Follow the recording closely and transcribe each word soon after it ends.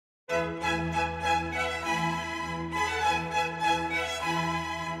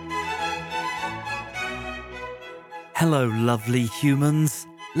Hello, lovely humans.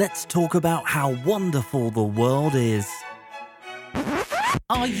 Let's talk about how wonderful the world is.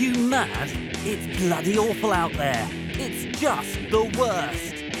 Are you mad? It's bloody awful out there. It's just the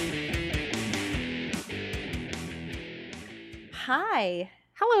worst. Hi.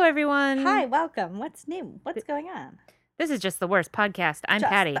 Hello, everyone. Hi, welcome. What's new? What's going on? This is Just the Worst podcast. I'm Just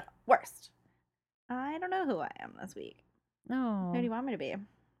Patty. the worst. I don't know who I am this week. No. Who do you want me to be?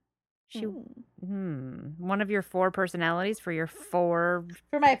 One of your 4 personalities for your 4.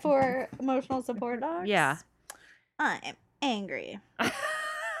 For my 4 emotional support dogs? Yeah. I'm angry.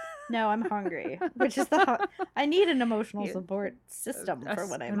 No, I'm hungry. Which is I need an emotional support system for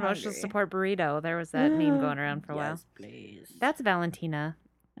when I'm emotional hungry. support burrito. There was that meme going around for a while. Yes, please. That's Valentina.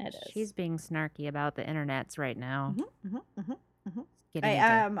 It is. She's being snarky about the internets right now. Getting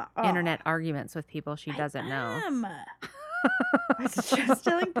I into am. internet arguments with people she doesn't know. I was just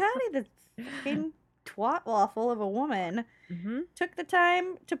telling Patty that fucking twat waffle of a woman took the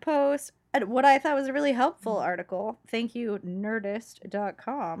time to post what I thought was a really helpful article. Thank you,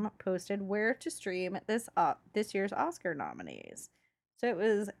 Nerdist.com posted where to stream this year's Oscar nominees. So it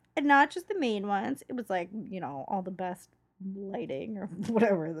was not just the main ones. It was like, all the best lighting or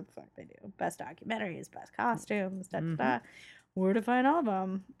whatever the fuck they do. Best documentaries, best costumes, where to find all of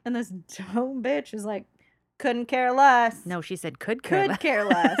them. And this dumb bitch is like, couldn't care less. No, she said could care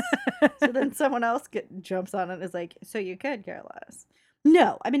less. So then someone else jumps on it and is like, so you could care less.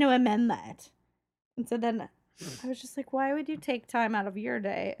 No, I mean, no, I meant that. And so then I was just like, why would you take time out of your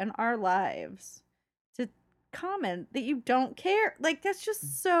day and our lives to comment that you don't care? Like, that's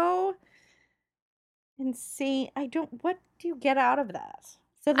just so insane. What do you get out of that?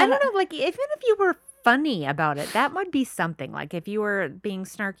 So I don't know, like, even if you were funny about it, that would be something. Like, if you were being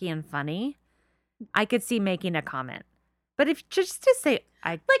snarky and funny, I could see making a comment. But if just to say,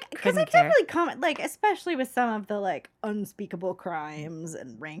 because I definitely comment, like, especially with some of the, like, unspeakable crimes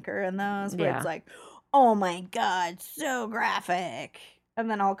and rancor in those, where it's like, oh my God, so graphic. And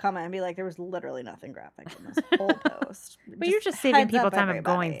then I'll comment and be like, there was literally nothing graphic in this whole post. But you're just saving people time of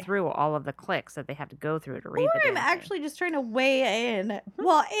going through all of the clicks that they have to go through to read the damn I'm actually just trying to weigh in.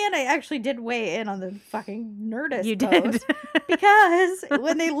 Well, and I actually did weigh in on the fucking Nerdist post. Because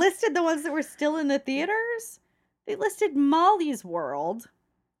when they listed the ones that were still in the theaters, they listed Molly's World,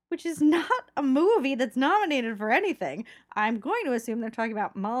 which is not a movie that's nominated for anything. I'm going to assume they're talking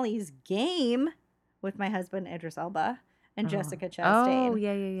about Molly's Game with my husband, Idris Elba. And Jessica Chastain. Oh,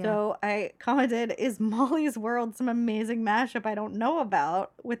 yeah. So I commented, is Molly's World some amazing mashup I don't know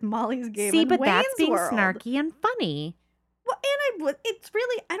about with Molly's Game and but Wayne's that's being World? snarky and funny. Well, and it's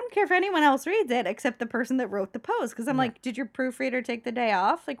really, I don't care if anyone else reads it except the person that wrote the post. Because I'm like, did your proofreader take the day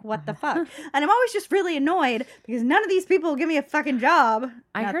off? Like, what the fuck? And I'm always just really annoyed because none of these people will give me a fucking job.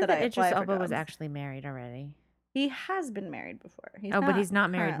 I heard that Idris Elba was actually married already. He has been married before. But he's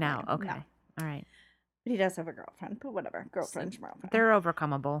not married now. Okay. No. All right. But he does have a girlfriend, but whatever. Girlfriend. They're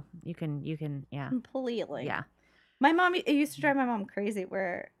overcomeable. You can, yeah. Completely. Yeah. My mom, it used to drive my mom crazy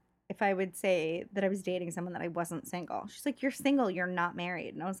where if I would say that I was dating someone that I wasn't single, she's like, you're single, you're not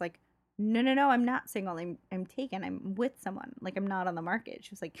married. And I was like, no, I'm not single. I'm taken. I'm with someone. Like, I'm not on the market.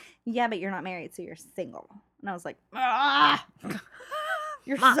 She was like, yeah, but you're not married, so you're single. And I was like,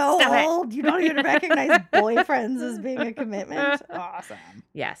 you're so old. You don't even recognize boyfriends as being a commitment. Awesome.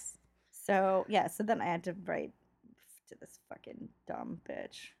 Yes. So then I had to write to this fucking dumb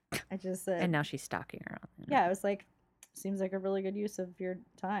bitch. I just said, and now she's stalking her. Yeah, I was like, seems like a really good use of your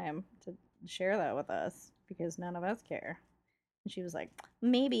time to share that with us because none of us care. And she was like,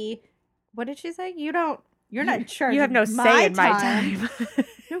 maybe. What did she say? You're not in charge. You have no say in my time.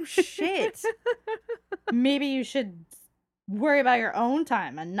 No shit. Maybe you should worry about your own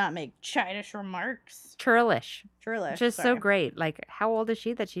time and not make childish remarks. Churlish. Which is so great. Like, how old is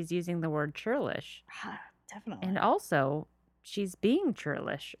she that she's using the word churlish? Definitely. And also, she's being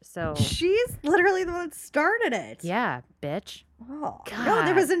churlish. So she's literally the one that started it. Yeah, bitch. Oh, God. No,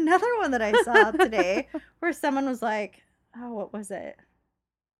 there was another one that I saw today where someone was like, oh, what was it?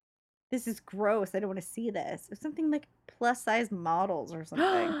 This is gross. I don't want to see this. It was something like plus size models or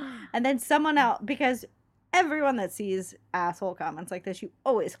something. And then someone else, because everyone that sees asshole comments like this, you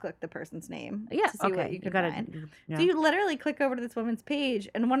always click the person's name to see what you can find. Yeah. So you literally click over to this woman's page,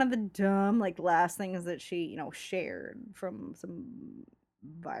 and one of the dumb, like, last things that she, shared from some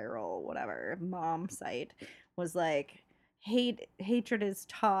viral, whatever, mom site was like, hatred is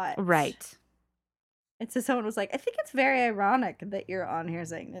taught. Right. And so someone was like, I think it's very ironic that you're on here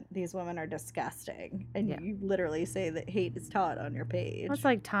saying that these women are disgusting. And you literally say that hate is taught on your page. Well, it's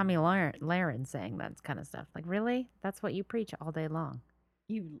like Tommy Lahren saying that kind of stuff. Like, really? That's what you preach all day long.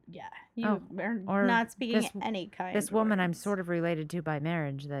 You Oh, are or not speaking this any kind. this woman I'm sort of related to by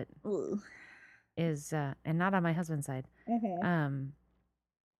marriage that of. is and not on my husband's side. Mm-hmm.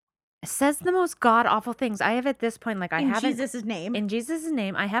 Says the most god awful things. I have at this point I In haven't Jesus' name. in Jesus'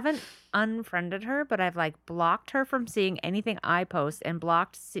 name, I haven't unfriended her, but I've blocked her from seeing anything I post and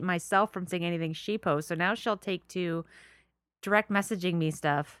blocked myself from seeing anything she posts. So now she'll take to direct messaging me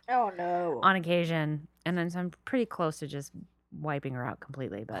stuff Oh no. on occasion, and then so I'm pretty close to just wiping her out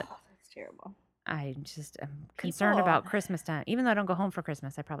completely. But Oh, that's terrible. I just am concerned People- about Christmas time. Even though I don't go home for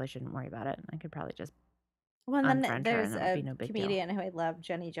Christmas, I probably shouldn't worry about it. I could probably just Well, and then unfriend her, there's and it would a be no big deal. comedian who I love,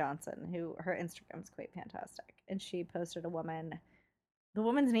 Jenny Johnson, who her Instagram's quite fantastic, and she posted a woman. The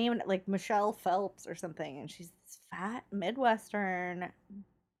woman's name Michelle Phelps or something, and she's this fat Midwestern,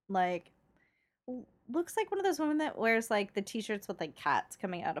 looks like one of those women that wears the t-shirts with cats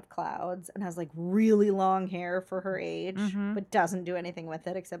coming out of clouds and has really long hair for her age, Mhm. but doesn't do anything with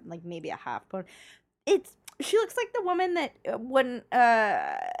it except maybe a half pony. She looks like the woman that wouldn't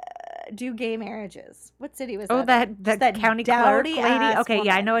do gay marriages. What city was Oh, that? that Just county clerk lady. dowdy-ass Okay,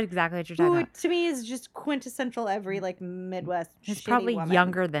 yeah, I woman know exactly what you're talking who about. to me is just quintessential every Midwest She's shitty probably woman.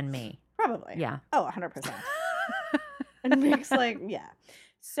 younger than me. Probably. Yeah. Oh, 100%. And makes yeah.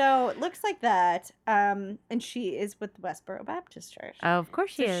 So it looks like that. And she is with the Westboro Baptist Church. Oh, of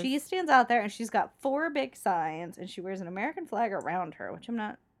course she So is. she stands out there and she's got 4 big signs and she wears an American flag around her, which I'm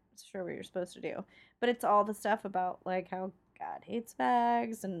not sure what you're supposed to do. But it's all the stuff about how God hates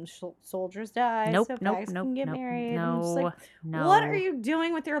fags and soldiers die. Nope, so nope, fags nope, can get nope, married. And I'm just no, no. what are you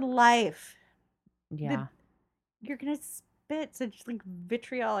doing with your life? Yeah. You're gonna spit such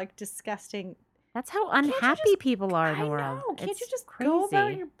vitriolic, disgusting. That's how you unhappy just- people are in I the world. know. Can't you It's just crazy. go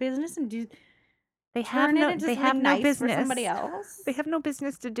about your business and do They have turn no. it into They something have no nice business. for somebody else? They have no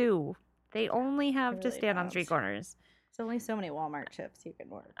business to do. They only have to really stand on street don't. corners. There's only so many Walmart chips you can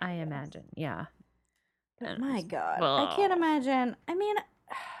work. I guess. imagine. Yeah. But And my it's- God, I can't Ugh. imagine. I mean,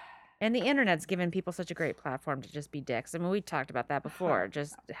 And the internet's given people such a great platform to just be dicks. I mean, we talked about that before.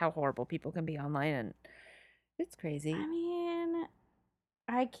 Just how horrible people can be online, and it's crazy. I mean,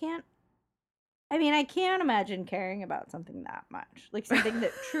 I can't. I can't imagine caring about something that much, something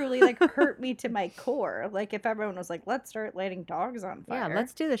that truly hurt me to my core. If everyone was let's start lighting dogs on fire. Yeah,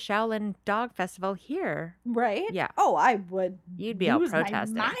 let's do the Shaolin Dog Festival here. Right? Yeah. Oh, I would You'd be out lose my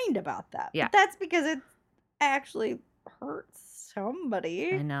protesting. mind about that. Yeah. But that's because it actually hurts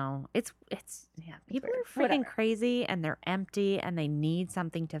somebody. I know. It's yeah. People weird. are freaking Whatever. crazy, and they're empty, and they need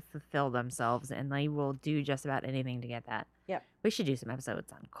something to fulfill themselves, and they will do just about anything to get that. Yep. We should do some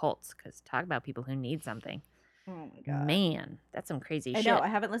episodes on cults, because talk about people who need something. Oh my God. Man, that's some crazy I shit. know. I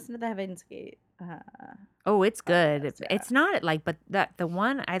haven't listened to the Heaven's Gate. Oh, it's good. podcast, It's not but the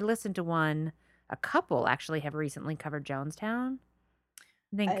one I listened to one. A couple actually have recently covered Jonestown.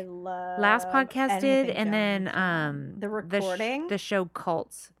 I think I love last podcast did, anything and then Jonestown. The recording. the show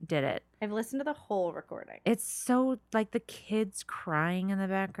Cults did it. I've listened to the whole recording. It's so the kids crying in the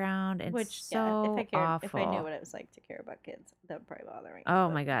background. It's Which, so if awful. I knew what it was like to care about kids, that would probably bother me. Oh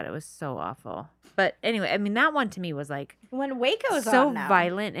But my God, it was so awful. But anyway, I mean that one to me was when Waco's so on now,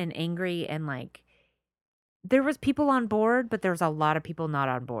 violent and angry, and there was people on board, but there was a lot of people not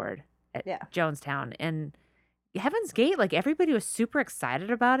on board at Yeah. Jonestown. And Heaven's Gate, everybody was super excited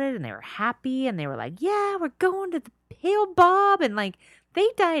about it, and they were happy, and they were yeah, we're going to the Pale Bob, and they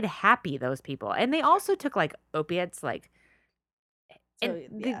died happy, those people. And they also took opiates, and So,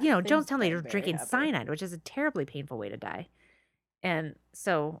 yeah, they Jonestown, they died were very drinking happy. cyanide, which is a terribly painful way to die. And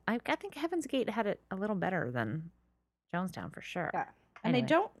so I think Heaven's Gate had it a little better than Jonestown for sure. Yeah. And Anyway. I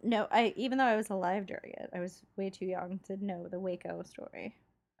don't know. Even though I was alive during it, I was way too young to know the Waco story.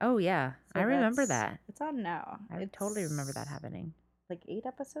 Oh yeah, So I remember that's- that. It's on now. I totally remember that It's happening. 8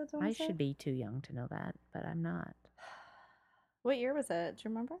 episodes. I should be too young to know that, but I'm not. What year was it? Do you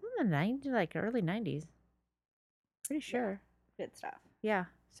remember? In the 90s, early 90s. Pretty sure. Good stuff. Yeah.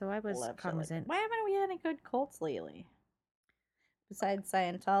 So I was Love shit like that. cognizant. Why haven't we had any good cults lately? Besides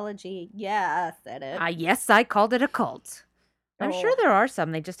Scientology, yeah, I said it. Yes, I called it a cult. I'm sure Oh. there are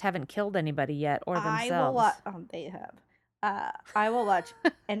some. They just haven't killed anybody yet or I themselves. will watch. They have. I will watch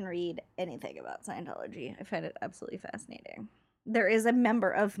and read anything about Scientology. I find it absolutely fascinating. There is a member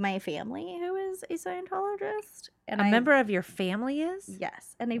of my family who is a Scientologist, and A member of your family is?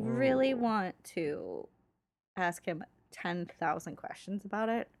 Yes, and I really Ooh. want to ask him 10,000 questions about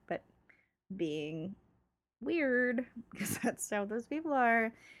it, but being weird because that's how those people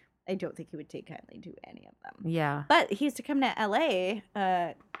are, I don't think he would take kindly to any of them. Yeah. But he used to come to LA,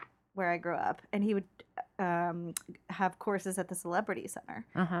 where I grew up, and he would have courses at the Celebrity Center,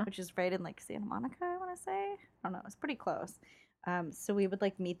 Uh-huh. which is right in Santa Monica, I want to say. I don't know, it's pretty close. So we would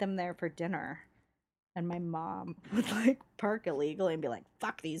like meet them there for dinner. And my mom would like park illegally and be like,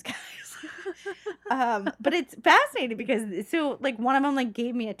 fuck these guys. But it's fascinating because so like one of them like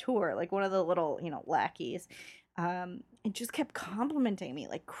gave me a tour, like one of the little, lackeys. And just kept complimenting me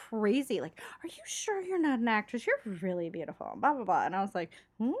like crazy. Like, are you sure you're not an actress? You're really beautiful. And blah blah blah. And I was like,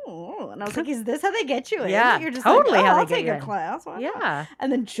 ooh. And I was like, is this how they get you in? Yeah, You're just totally like, how they I'll get take you a in. class. Why not?" Yeah.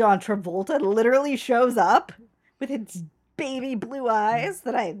 And then John Travolta literally shows up with his baby blue eyes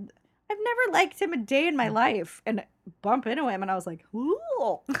that I've never liked him a day in my life, and bump into him, and I was like,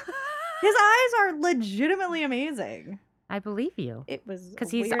 ooh. His eyes are legitimately amazing. I believe you. It was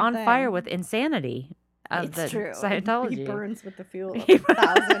Because a he's weird on fire thing. with insanity of It's the true. Scientology. He burns with the fuel of He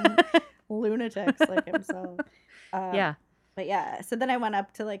 1,000 lunatics like himself. Yeah. But yeah, so then I went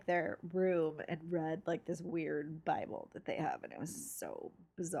up to like their room and read like this weird Bible that they have, and it was so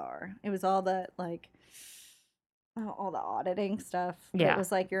bizarre. It was all the like all the auditing stuff. Yeah. It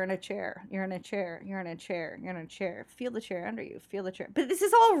was like you're in a chair, you're in a chair, you're in a chair, you're in a chair. Feel the chair under you, feel the chair. But this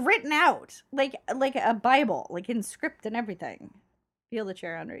is all written out like a Bible, like in script and everything. Feel the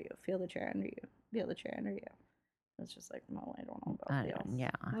chair under you, feel the chair under you, feel the chair under you. It's just like, no, I don't know about this.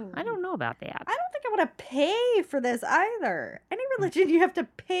 Yeah. I don't know about that. I don't think I want to pay for this either. Any religion you have to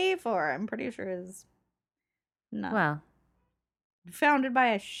pay for, I'm pretty sure is not Well, founded by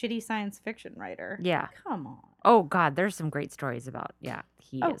a shitty science fiction writer. yeah. Come on. Oh, God, there's some great stories about,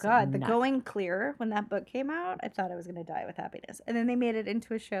 he Oh is God, The nut. Going Clear, when that book came out, I thought I was going to die with happiness. And then they made it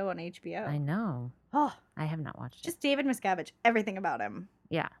into a show on HBO. I know. Oh, I have not watched it. just David Miscavige, everything about him.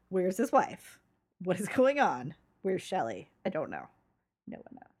 Yeah. Where's his wife? What is going on? Where's Shelley? I don't know. No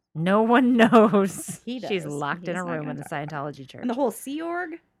one knows. No one knows. He She's does. locked in He's a not room gonna in the talk about Scientology church. And the whole Sea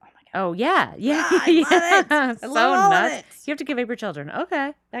Org? Oh my God. Oh, yeah. Yeah. Ah, I love it. I So love all of nuts. it. You have to give up your children.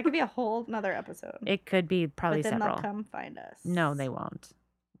 Okay. That could be a whole nother episode. It could be probably but then several. they'll come find us. No, they won't.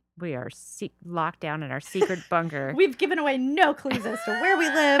 We are locked down in our secret bunker. We've given away no clues as to where we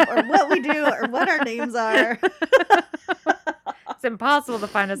live or what we do or what our names are. It's impossible to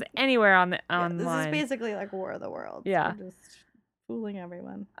find us anywhere on the Yeah, online. this is basically like War of the Worlds. Yeah. We're just fooling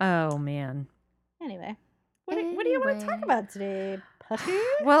everyone. Oh man. Anyway, what do you want to talk Anyway. about today, Putty?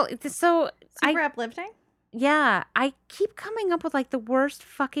 Well, so Super uplifting. yeah, I keep coming up with like the worst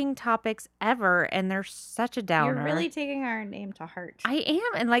fucking topics ever, and they're such a downer. You're really taking our name to heart. I am,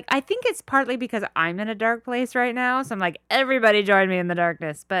 and like I think it's partly because I'm in a dark place right now, so I'm like, everybody join me in the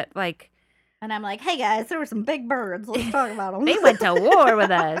darkness. But like, And I'm like, hey guys, there were some big birds. Let's talk about them. they went to war with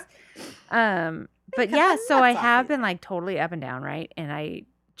us. But cut yeah, the so I nuts off have these been like totally up and down, right? And I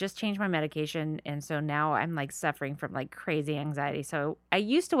just changed my medication, and so now I'm like suffering from like crazy anxiety. So I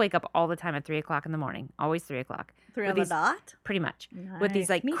used to wake up all the time at 3:00 in the morning, always 3:00, 3 with on the these- dot. pretty much. With these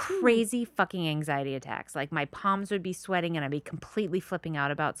Nice. like Me too. crazy fucking anxiety attacks. Like my palms would be sweating and I'd be completely flipping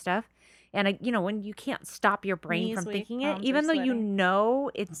out about stuff. And I, when you can't stop your brain Knees from weak, thinking it, palms are even though you sweaty.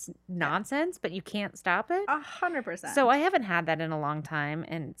 know it's nonsense, but you can't stop it. 100%. So I haven't had that in a long time.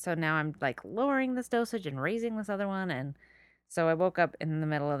 And so now I'm like lowering this dosage and raising this other one. And so I woke up in the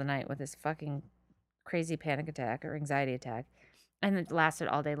middle of the night with this fucking crazy panic attack or anxiety attack. And it lasted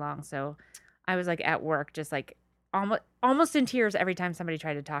all day long. So I was like at work, just like almost in tears every time somebody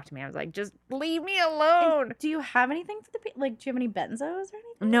tried to talk to me. I was like, just leave me alone. Do you have anything for the like? Do you have any benzos or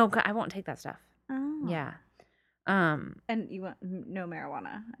anything? No, I won't take that stuff. Oh. Yeah. And you want no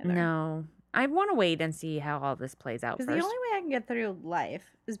marijuana? Either. No. I want to wait and see how all this plays out Because first. the only way I can get through life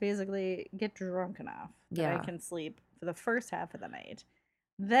is basically get drunk enough that Yeah. I can sleep for the first half of the night.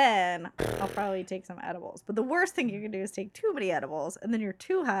 Then I'll probably take some edibles. But the worst thing you can do is take too many edibles, and then you're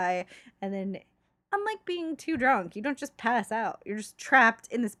too high, and then unlike being too drunk, you don't just pass out. You're just trapped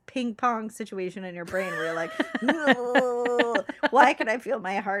in this ping pong situation in your brain where you're like, "Ugh, why can I feel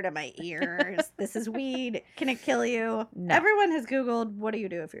my heart in my ears? This is weed. Can it kill you? No. Everyone has Googled, what do you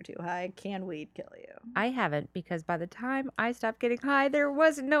do if you're too high? Can weed kill you? I haven't, because by the time I stopped getting high, there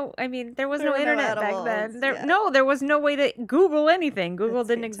was no There no were no internet back edibles, then. yeah. There was no way to Google anything. Google That's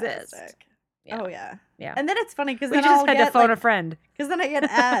didn't exist. fantastic. Yeah. Oh yeah. Yeah. And then it's funny because We then just I'll had to get phone like, a friend. because then I get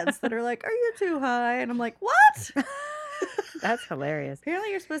ads that are like, "Are you too high?" And I'm like, "What?" That's hilarious.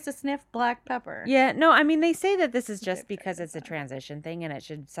 Apparently, you're supposed to sniff black pepper. Yeah, no, I mean, they say that this is just Okay, because fair it's a enough. transition thing and it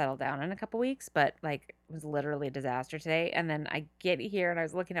should settle down in a couple weeks, but like it was literally a disaster today. And then I get here and I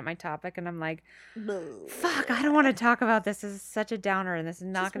was looking at my topic and I'm like, fuck, I don't want to talk about this. This is such a downer and this is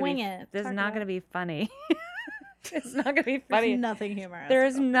not Just going to wing be it. this is Talk not about going to be funny. It's not going to be There's funny. nothing humorous. There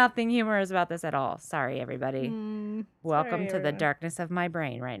is about nothing humorous about this at all. Sorry, it. everybody. sorry, Welcome to the everyone. darkness of my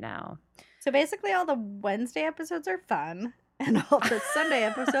brain right now. So basically, all the Wednesday episodes are fun, And all the Sunday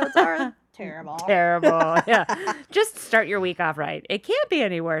episodes are terrible. Terrible. Yeah. Just start your week off right. It can't be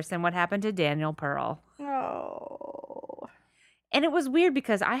any worse than what happened to Daniel Pearl. Oh. And it was weird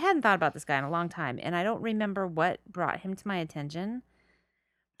because I hadn't thought about this guy in a long time, and I don't remember what brought him to my attention.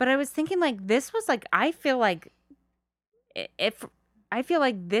 But I was thinking, like, this was like, I feel like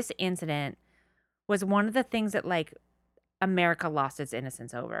this incident was one of the things that, like, America lost its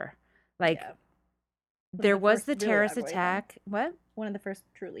innocence over. Like, Yeah. there the was first the really terrorist ugly one. attack. What? One of the first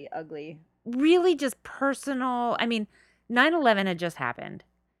truly ugly. Really just personal. I mean, 9/11 had just happened.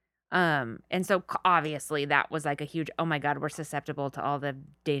 And so obviously that was like a huge, oh my God, we're susceptible to all the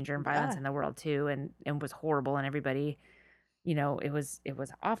danger and violence Yeah. in the world too, and was horrible, and everybody, it was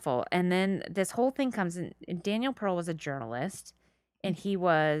awful. And then this whole thing comes in, and Daniel Pearl was a journalist, and he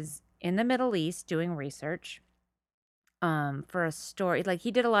was in the Middle East doing research for a story. Like,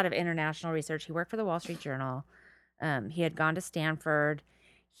 he did a lot of international research. He worked for the Wall Street Journal. He had gone to Stanford.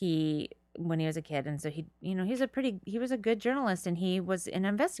 When he was a kid, and so he was a good journalist, and he was an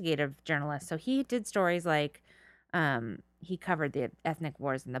investigative journalist. So he did stories like he covered the ethnic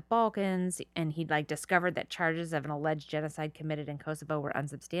wars in the Balkans, and he like discovered that charges of an alleged genocide committed in Kosovo were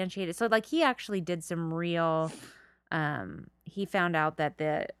unsubstantiated. So like he actually did some real he found out that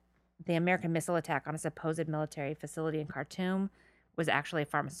the American missile attack on a supposed military facility in Khartoum was actually a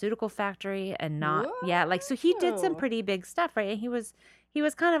pharmaceutical factory and not so he did some Whoa. pretty big stuff, right? And he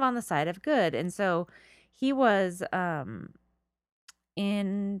was kind of on the side of good. And so he was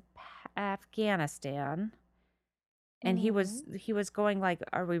in Afghanistan, and he was going like,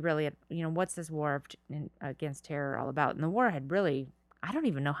 are we really what's this war against terror all about? And the war had really, I don't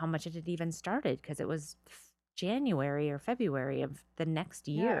even know how much it had even started, because it was January or February of the next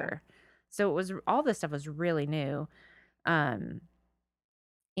year. So it was, all this stuff was really new.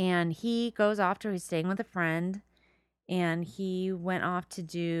 And he goes off to, he's staying with a friend, and he went off to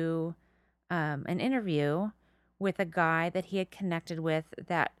do an interview with a guy that he had connected with,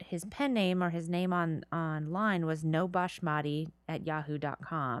 that his pen name or his name online was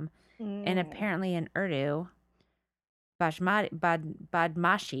nobashmati@yahoo.com. And apparently in Urdu,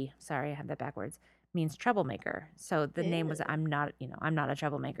 Badmashi, sorry, I have that backwards, means troublemaker. So the name was, I'm not a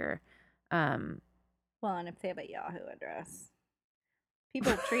troublemaker. Well, and if they have a Yahoo address,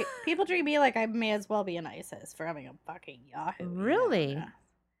 people treat me like I may as well be an ISIS for having a fucking Yahoo email Really? address.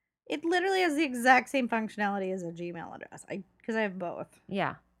 It literally has the exact same functionality as a Gmail address. Because I have both.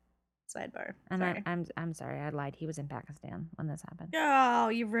 Yeah. Sidebar. And Sorry. I'm sorry, I lied. He was in Pakistan when this happened. Oh,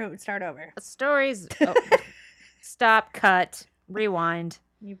 you ruined. Start over. Stories. Oh, stop. Cut. Rewind.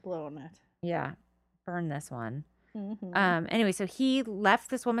 You've blown it. Yeah. Burn this one. Mhm. Anyway, so he left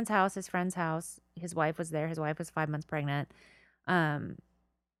this woman's house, his friend's house. His wife was there. His wife was 5 months pregnant.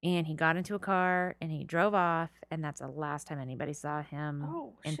 And he got into a car and he drove off, and that's the last time anybody saw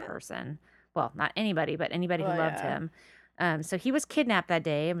him in person. Well, not anybody, but anybody who loved him. So he was kidnapped that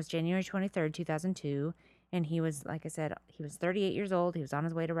day. It was January 23rd, 2002. And he was, like I said, he was 38 years old. He was on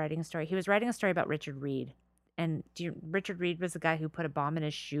his way to writing a story. He was writing a story about Richard Reed. And Richard Reed was the guy who put a bomb in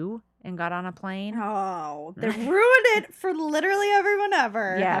his shoe and got on a plane. Oh, they ruined it for literally everyone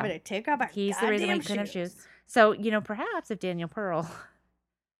ever. Yeah. Having to take off He's the reason why he couldn't have shoes. So, perhaps if Daniel Pearl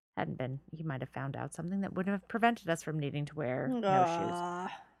hadn't been, he might have found out something that would have prevented us from needing to wear no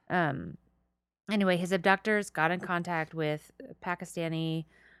shoes. Anyway, his abductors got in contact with Pakistani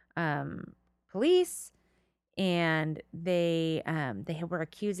police, and they were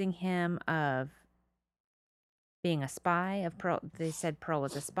accusing him of being a spy. Of Pearl, they said Pearl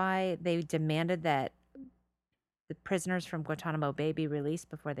was a spy. They demanded that the prisoners from Guantanamo Bay be released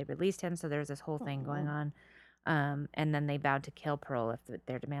before they released him. So there was this whole thing going on. And then they vowed to kill Pearl if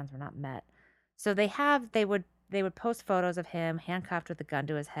their demands were not met. So they would post photos of him handcuffed with a gun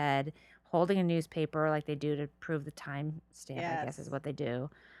to his head, holding a newspaper like they do to prove the time stamp, I guess is what they do.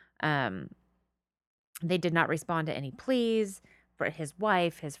 They did not respond to any pleas for his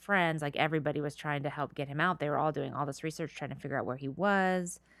wife, his friends, like everybody was trying to help get him out. They were all doing all this research, trying to figure out where he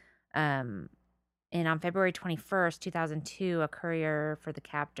was. And on February 21st, 2002, a courier for the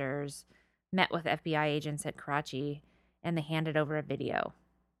captors met with FBI agents at Karachi, and they handed over a video.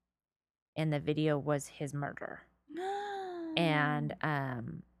 And the video was his murder. And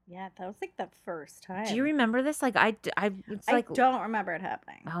yeah, that was like the first time. do you remember this? Like I don't remember it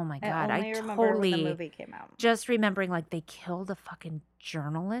happening. Oh my God, I only remember when the totally movie came out. just remembering like they killed a fucking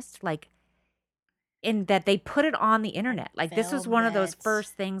journalist, like in that they put it on the internet. Like this was one of those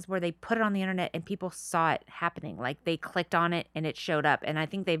first things where they put it on the internet and people saw it happening. Like they clicked on it and it showed up. And I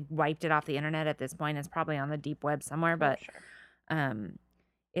think they've wiped it off the internet at this point. It's probably on the deep web somewhere, but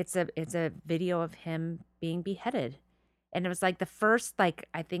it's a video of him being beheaded. And it was like the first, like,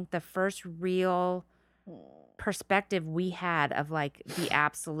 I think the first real perspective we had of like the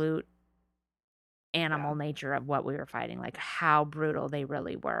absolute animal nature of what we were fighting, like how brutal they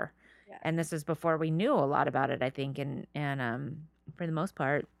really were. Yeah. And this was before we knew a lot about it, I think, and for the most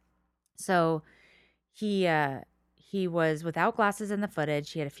part. So he was without glasses in the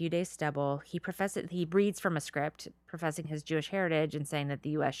footage. He had a few days stubble. He reads from a script professing his Jewish heritage and saying that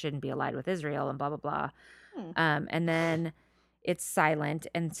the US shouldn't be allied with Israel and blah blah blah. Hmm. And then it's silent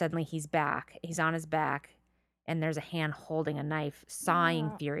and suddenly he's back. He's on his back and there's a hand holding a knife,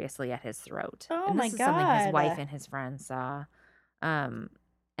 sawing Oh. furiously at his throat. Oh and my this is something his wife God. and his friends saw. And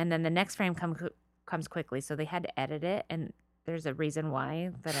then the next frame comes quickly, so they had to edit it, and there's a reason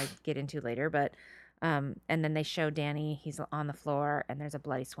why that I get into later. But and then they show Danny, he's on the floor, and there's a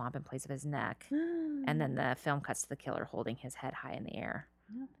bloody swamp in place of his neck. And then the film cuts to the killer holding his head high in the air.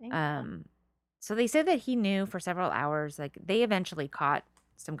 Oh, thank God. So they said that he knew for several hours. Like they eventually caught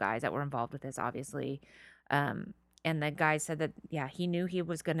some guys that were involved with this, obviously. And the guy said that, yeah, he knew he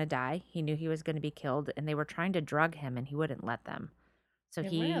was going to die. He knew he was going to be killed, and they were trying to drug him, and he wouldn't let them. So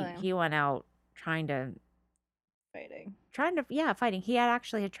Yeah, he went out trying to fighting. He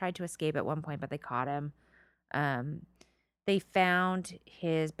had tried to escape at one point, but they caught him. They found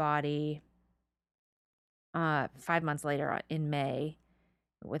his body 5 months later in May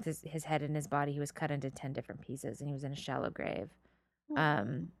with his head and his body. He was cut into 10 different pieces, and he was in a shallow grave.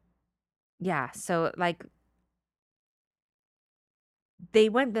 Yeah, so like they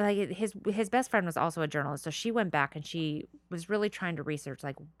went like his best friend was also a journalist, so she went back and she was really trying to research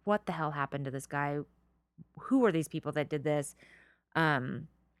like what the hell happened to this guy, who are these people that did this.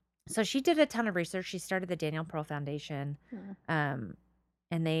 So she did a ton of research. She started the Daniel Pearl Foundation, and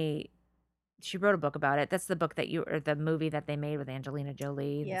she wrote a book about it. That's the book or the movie that they made with Angelina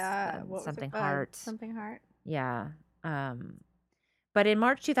Jolie. Yeah, what was it Something called? Heart. Something Heart. Yeah. But in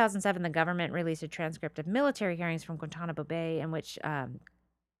March 2007, the government released a transcript of military hearings from Guantanamo Bay in which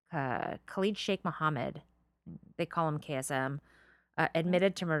Khalid Sheikh Mohammed, they call him KSM,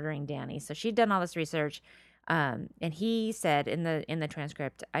 admitted to murdering Danny. So she'd done all this research, and he said in the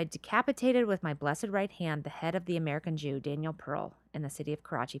transcript, "I decapitated with my blessed right hand the head of the American Jew Daniel Pearl in the city of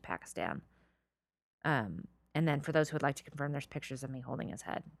Karachi, Pakistan." And then for those who would like to confirm, there's pictures of me holding his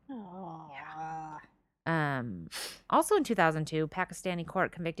head. Oh. Also in 2002, Pakistani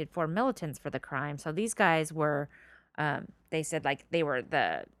court convicted 4 militants for the crime. So these guys were, they said like they were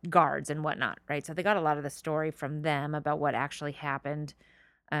the guards and whatnot, right? So they got a lot of the story from them about what actually happened,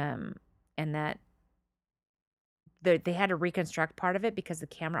 and that they had to reconstruct part of it because the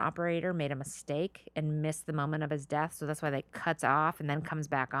camera operator made a mistake and missed the moment of his death. So that's why they cuts off and then comes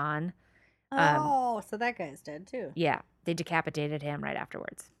back on. Oh, so that guy's dead too. Yeah, they decapitated him right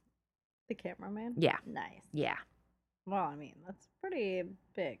afterwards. The cameraman? Yeah. Nice. Yeah. Well, I mean, that's a pretty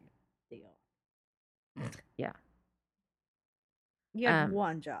big deal. Yeah. You had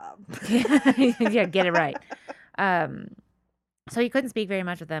one job. Yeah, get it right. So he couldn't speak very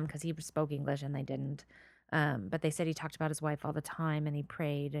much with them because he spoke English and they didn't. But they said he talked about his wife all the time and he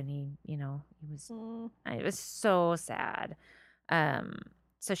prayed and he was, it was so sad.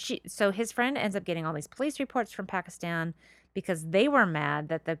 So his friend ends up getting all these police reports from Pakistan because they were mad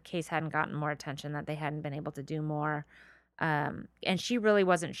that the case hadn't gotten more attention, that they hadn't been able to do more. And she really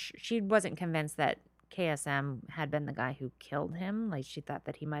wasn't convinced that KSM had been the guy who killed him. Like she thought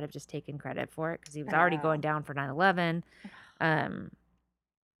that he might have just taken credit for it because he was already going down for 9/11. And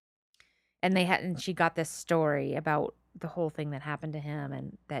she got this story about the whole thing that happened to him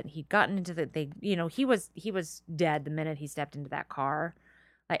and that he'd gotten into he was dead the minute he stepped into that car.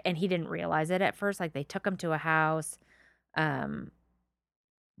 Like, and he didn't realize it at first. Like they took him to a house.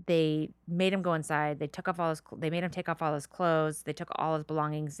 They made him go inside. They made him take off all his clothes. They took all his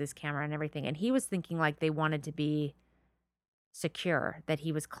belongings, his camera and everything. And he was thinking like they wanted to be secure, that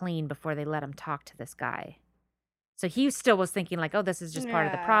he was clean before they let him talk to this guy. So he still was thinking like, oh, this is just part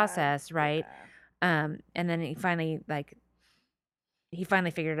of the process, right? Yeah. And then he finally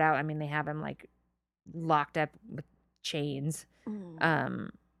figured it out. I mean, they have him like locked up with chains.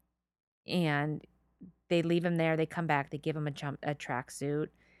 And they leave him there. They come back. They give him a tracksuit.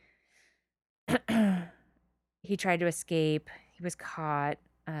 He tried to escape. He was caught.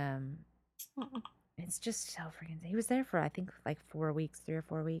 It's just so freaking. He was there for I think like 4 weeks, 3 or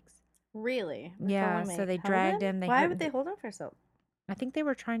 4 weeks. Really? Yeah. So they dragged him. Why would they hold him for so? I think they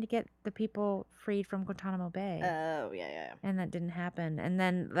were trying to get the people freed from Guantanamo Bay. Oh yeah. And that didn't happen. And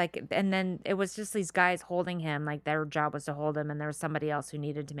then it was just these guys holding him. Like their job was to hold him, and there was somebody else who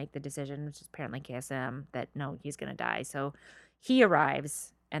needed to make the decision, which is apparently KSM. That no, he's gonna die. So he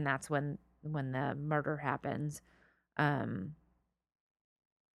arrives, and that's when the murder happens.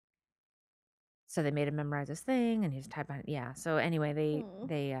 So they made him memorize this thing, and he was tied behind. Yeah. So anyway,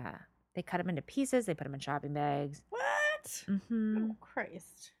 they cut him into pieces. They put him in shopping bags. What? Mm-hmm. Oh,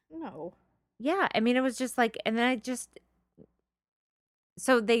 Christ. No. Yeah. I mean, it was just like, and then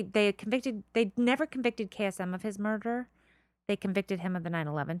so they never convicted KSM of his murder. They convicted him of the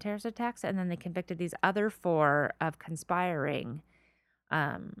 9/11 terrorist attacks, and then they convicted these other 4 of conspiring.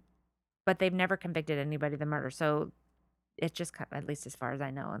 But they've never convicted anybody of the murder. So it's just at least as far as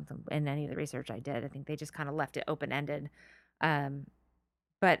I know, in any of the research I did, I think they just kind of left it open ended.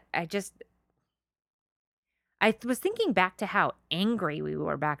 But I was thinking back to how angry we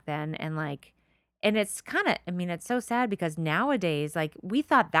were back then, and it's kind of, I mean, it's so sad because nowadays, like, we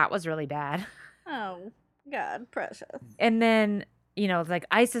thought that was really bad. Oh, God, precious. And then, it's like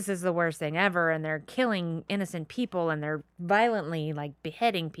ISIS is the worst thing ever, and they're killing innocent people, and they're violently, like,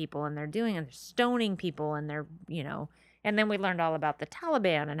 beheading people, and they're stoning people, and and then we learned all about the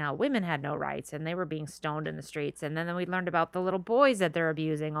Taliban and how women had no rights, and they were being stoned in the streets. And then we learned about the little boys that they're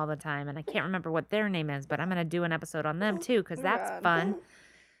abusing all the time, and I can't remember what their name is, but I'm going to do an episode on them too, because that's fun.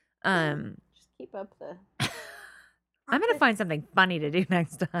 Just keep up the... I'm going to find something funny to do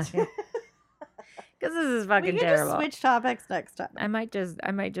next time. Because this is fucking terrible. Just switch topics next time. I might just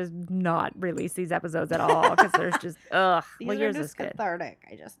not release these episodes at all because there's just These well, are yours just is good. cathartic.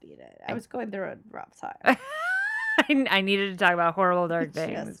 I just need it. I was going through a rough time. I needed to talk about horrible dark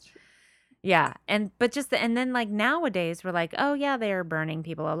things. Yeah, and then like nowadays we're like, oh yeah, they are burning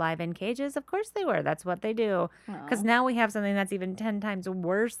people alive in cages. Of course they were. That's what they do. Because now we have something that's even 10 times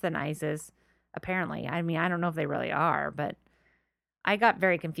worse than ISIS. Apparently, I mean, I don't know if they really are, but. I got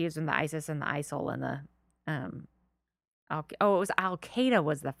very confused when the ISIS and the ISIL and the it was Al Qaeda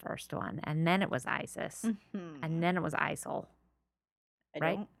was the first one, and then it was ISIS, and then it was ISIL. I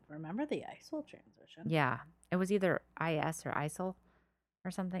don't remember the ISIL transition. Yeah, it was either IS or ISIL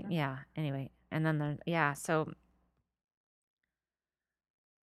or something. Okay. Yeah. Anyway, and then so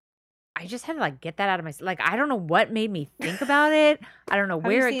I just had to like get that out of my I don't know what made me think about it. I don't know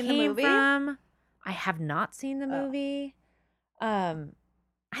where it came from. I have not seen the movie. I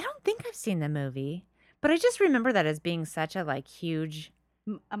don't think I've seen the movie, but I just remember that as being such a like huge,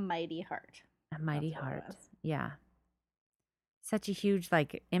 a mighty heart. A mighty heart. Yeah. Such a huge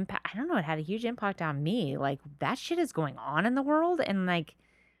like impact. I don't know. It had a huge impact on me. Like that shit is going on in the world, and like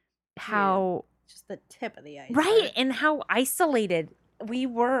how just the tip of the iceberg. Right. And how isolated we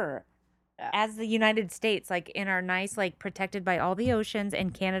were as the United States, like in our nice, like protected by all the oceans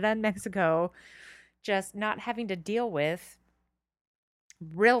and Canada and Mexico, just not having to deal with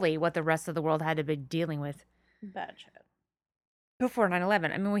really what the rest of the world had to be dealing with. Bad shit. Before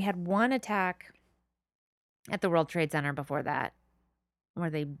 9/11. I mean, we had one attack at the World Trade Center before that where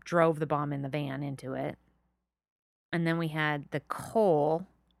they drove the bomb in the van into it. And then we had the Cole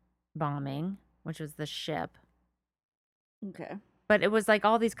bombing, which was the ship. Okay. But it was like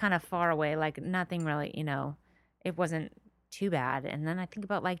all these kind of far away, like nothing really, it wasn't too bad. And then I think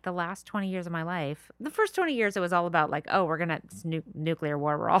about like the last 20 years of my life. The first 20 years, it was all about like, oh, we're going to nuclear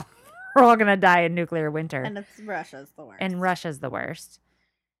war. We're all going to die in nuclear winter. And Russia's the worst. And Russia's the worst.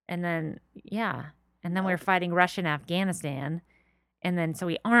 And then, yeah. And then we were fighting Russia and Afghanistan. And then, so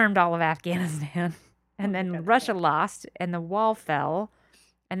we armed all of Afghanistan. And then Russia lost and the wall fell.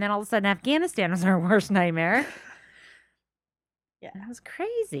 And then all of a sudden, Afghanistan was our worst nightmare. Yeah. That was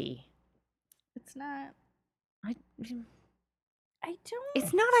crazy. It's not. I don't.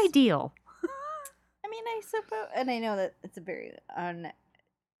 It's not ideal. I mean, I suppose, and I know that it's a very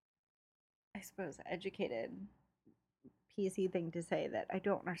educated PC thing to say that I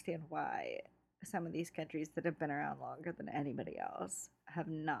don't understand why some of these countries that have been around longer than anybody else have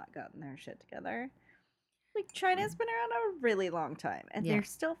not gotten their shit together. Like, China's been around a really long time, and they're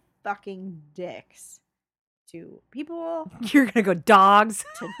still fucking dicks to people. You're gonna go dogs.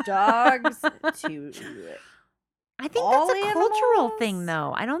 To dogs, to... I think that's a cultural thing,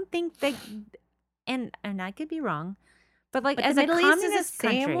 though. I don't think they... And I could be wrong, but like, as a communist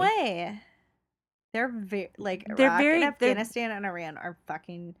country... same way. They're very... Like, Iraq and Afghanistan and Iran are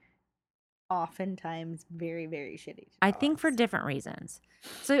fucking... oftentimes very, very shitty. I think for different reasons.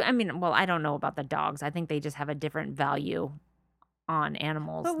 So, I mean, well, I don't know about the dogs. I think they just have a different value on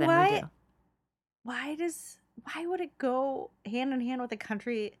animals than we do. Why would it go hand in hand with a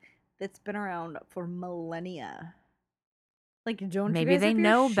country that's been around for millennia? Like, don't maybe you guys they have your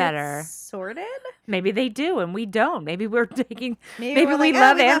know shit better. Sorted? Maybe they do, and we don't. Maybe we're taking. Maybe we're we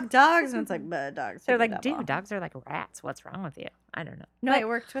like, we love dogs, and it's like, dogs. They're like, dude, dogs are like rats. What's wrong with you? I don't know. No, I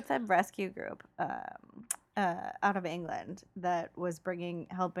worked with a rescue group out of England that was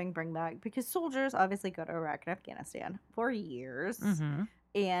helping bring back, because soldiers obviously go to Iraq and Afghanistan for years, Mm-hmm.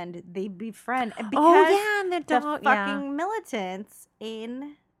 and they befriend, and Oh because yeah, and the the dog. fucking militants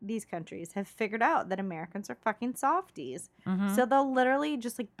in these countries have figured out that Americans are fucking softies. Yeah. Mm-hmm. So they'll literally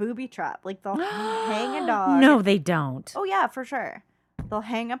just like booby trap. Like they'll hang a dog. No, they don't. Oh yeah, for sure. They'll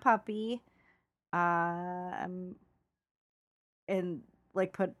hang a puppy, um, and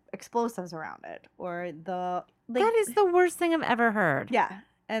like put explosives around it, or the like. That is the worst thing I've ever heard. Yeah,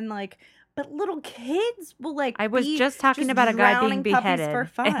 and like, but little kids will like. I was be just talking about a guy being drowning puppies beheaded for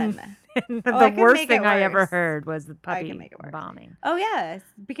fun. and Oh, I the can worst make it thing I ever worse. heard was the I can puppy make it worse. bombing. Oh yeah,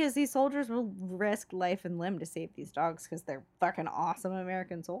 because these soldiers will risk life and limb to save these dogs because they're fucking awesome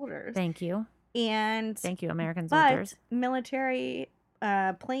American soldiers. Thank you. And Thank you, American but soldiers. military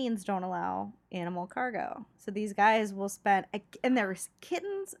planes don't allow animal cargo, so these guys will spend. And there's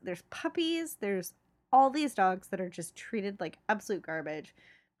kittens, there's puppies, there's all these dogs that are just treated like absolute garbage,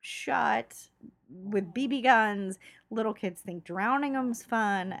 shot with BB guns. Little kids think drowning them's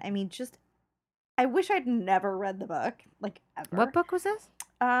fun. I mean, just I wish I'd never read the book, like ever. What book was this?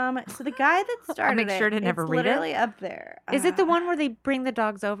 So the guy that I'll started make sure to it, never it's read it. literally up there. Is it the one where they bring the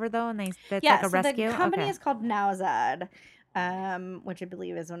dogs over though, and that's Yeah, like a so rescue? the company Okay. is called Nowzad, which I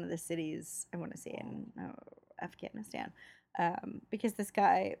believe is one of the cities, I want to say, in Afghanistan. Because this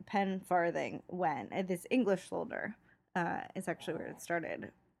guy, Penn Farthing, this English soldier, is actually where it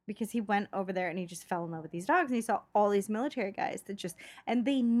started. Because he went over there and he just fell in love with these dogs, and he saw all these military guys that and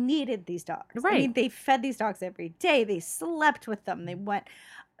they needed these dogs. I mean, Right. they fed these dogs every day. They slept with them.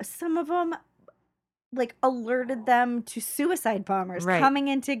 Some of them like alerted them to suicide bombers Right. coming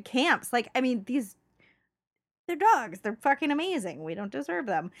into camps. Like, I mean, they're dogs. They're fucking amazing. We don't deserve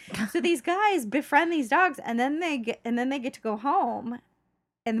them. So these guys befriend these dogs, and then they get to go home,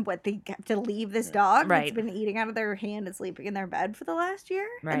 and they have to leave this dog that's Right. been eating out of their hand and sleeping in their bed for the last year,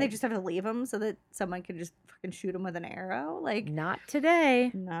 and they Right. just have to leave him so that someone can just fucking shoot him with an arrow. Like, Not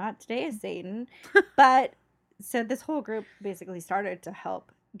today. not today, Satan. But so this whole group basically started to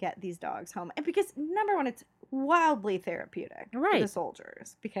help get these dogs home, and because number one, it's wildly therapeutic for the Right.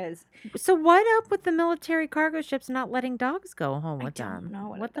 soldiers, because So what up with the military cargo ships not letting dogs go home I with don't them? know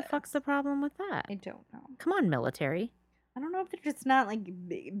what What it the fuck's the problem with that? I don't know. Come on, military. I don't know if they're just not like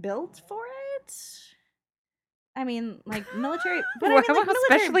built for it. I mean, like military, but I mean, How like military.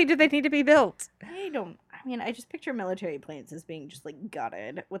 especially do they need to be built? I mean, I just picture military planes as being just like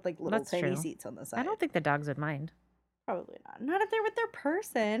gutted with like little That's tiny true. seats on the side. I don't think the dogs would mind. Probably not. Not if they're with their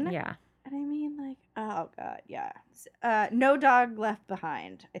person. Yeah. And I mean, like, oh god, yeah. No Dog Left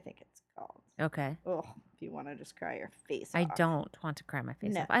Behind, I think it's called. Okay. Oh, if you want to just cry your face I off. don't want to cry my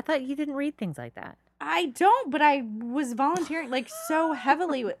face No. off. I thought you didn't read things like that. I don't, but I was volunteering like so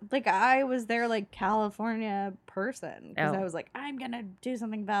heavily. Like I was their like California person because I Oh. was like, I'm gonna do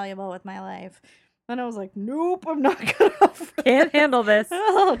something valuable with my life. And I was like, nope, I'm not gonna. Can't handle this.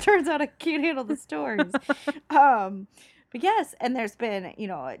 Oh, it turns out I can't handle the stories. But yes, and there's been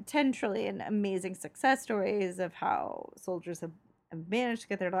 10 trillion amazing success stories of how soldiers have managed to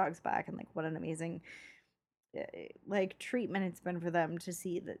get their dogs back, and like what an amazing like treatment it's been for them to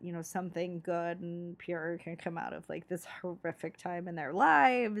see that something good and pure can come out of like this horrific time in their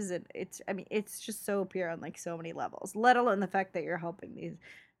lives. And it's just so pure on like so many levels, let alone the fact that you're helping these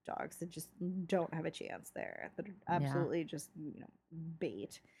dogs that just don't have a chance there, that are absolutely just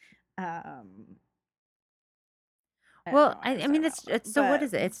bait. Well, don't know I how to mean, start it's that so one, what but-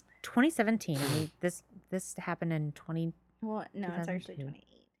 is it? It's 2017. I mean, this happened in 20. Well, no, it's actually 2002. 2018.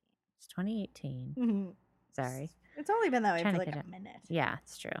 It's 2018. Mhm. Sorry. It's only been that way Trying for to like get a it. minute. Yeah,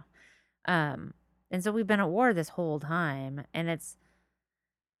 it's true. And so we've been at war this whole time, and it's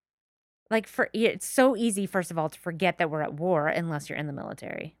like it's so easy, first of all, to forget that we're at war unless you're in the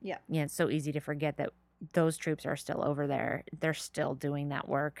military. Yeah. Yeah, it's so easy to forget that those troops are still over there. They're still doing that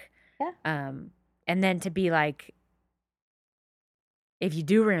work. Yeah. And then to be like, if you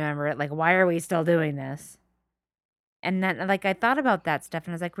do remember it, like, why are we still doing this? And then, like, I thought about that stuff,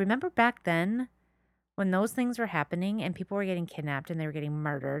 and I was like, remember back then when those things were happening and people were getting kidnapped and they were getting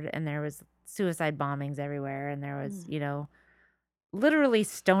murdered and there was suicide bombings everywhere and there was, literally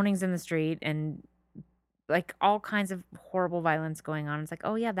stonings in the street and like all kinds of horrible violence going on. It's like,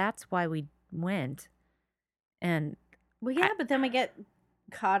 oh yeah, that's why we went. And Well, yeah, but then we get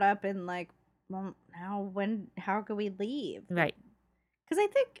caught up in like, well, how can we leave? right. Because I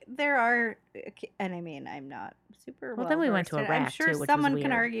think there are, and I mean, I'm not super Well, then we went to versed in it. I'm Iraq, sure too, which was someone can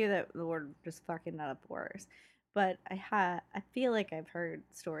weird. argue that we're just fucking up worse. But I feel like I've heard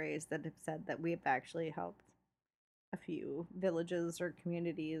stories that have said that we've actually helped a few villages or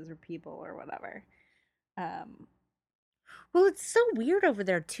communities or people or whatever. Um, Well, it's so weird over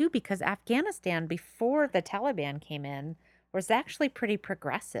there too because Afghanistan before the Taliban came in was actually pretty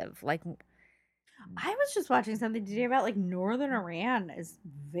progressive. Like I was just watching something today about like northern Iran is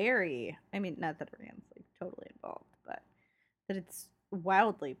very. I mean, not that Iran's like totally involved, but that it's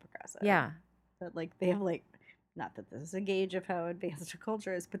wildly progressive. yeah. That like they have like, not that this is a gauge of how advanced a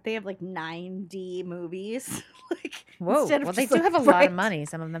culture is, but they have like 9D movies. Like Whoa. instead of Well, they just do like have a lot of bright- money,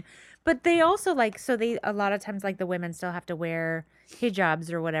 some of them. But they also like so they a lot of times like the women still have to wear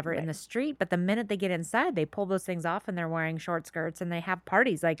hijabs or whatever in Right. the street, but the minute they get inside, they pull those things off and they're wearing short skirts and they have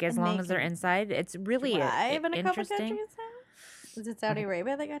parties like as And long they as they're can inside. It's really drive in a couple interesting. countries now. Is it Saudi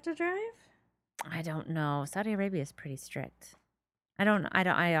Arabia that got to drive? I don't know. Saudi Arabia is pretty strict.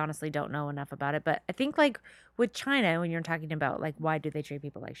 I honestly don't know enough about it, but I think like with China, when you're talking about like why do they treat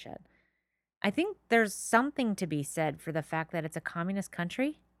people like shit? I think there's something to be said for the fact that it's a communist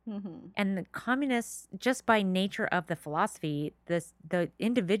country Mm-hmm. and the communists, just by nature of the philosophy, the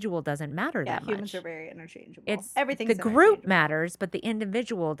individual doesn't matter Yeah, that humans much. are very interchangeable. It's Everything's the group interchangeable. matters, but the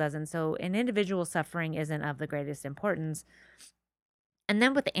individual doesn't. So an individual suffering isn't of the greatest importance. And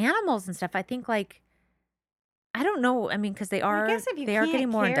then with the animals and stuff, I think like I don't know. I mean, because Well, I guess if you they are can't getting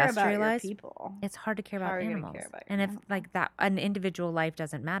more care about your industrialized. people, It's hard to care how about are you gonna animals. care about your And if animal? like that an individual life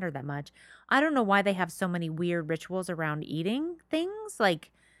doesn't matter that much. I don't know why they have so many weird rituals around eating things like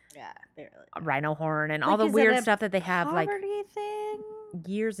Yeah, they really. a rhino horn and all Like, the is it weird a stuff that they have like poverty thing?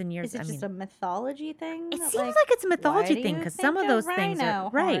 years and years. Is it I just mean, a mythology thing? it that, seems like it's a why mythology do thing you because some think of a those things rhino are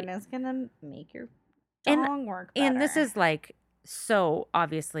right. horn is gonna make your And dong work better. and this is like so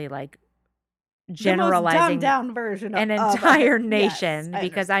obviously like the most generalizing dumbed down version an of entire it. nation Yes,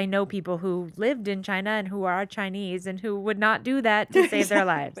 because I know people who lived in China and who are Chinese and who would not do that to save their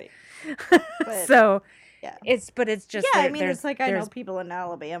lives. Exactly. But, So yeah. it's just Yeah, I there- mean, there's it's like I know there's people in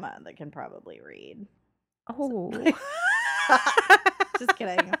Alabama that can probably read. oh Just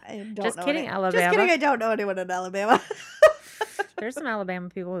kidding. I don't Just know kidding, Just Alabama. kidding. I don't know anyone in Alabama. There's some Alabama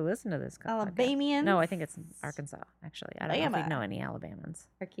people who listen to this. podcast. Alabamians. No, I think it's Arkansas. Actually, I don't know if Bama. we know any Alabamans.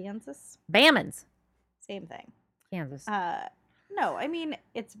 Or Kansas. Bamans, Same thing. Kansas. No, I mean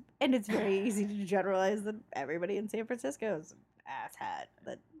it's very easy to generalize that everybody in San Francisco is an asshat.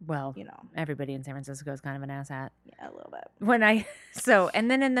 That Well, you know, everybody in San Francisco is kind of an asshat. yeah, a little bit. When I and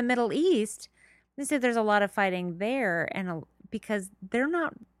then in the Middle East, they say there's a lot of fighting there, and because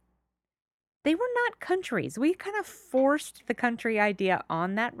they were not countries. We kind of forced the country idea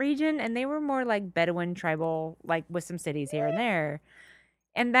on that region, and they were more like Bedouin tribal, like with some cities here and there.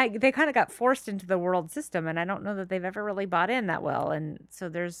 And that they kind of got forced into the world system, and I don't know that they've ever really bought in that well. And so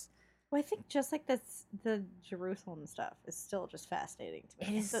there's Well, I think just like this, the Jerusalem stuff is still just fascinating to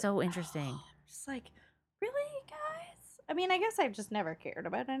me. it is So- so interesting. Just like, really, guys? I mean, I guess I've just never cared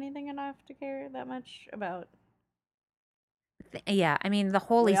about anything enough to care that much about. Yeah, I mean the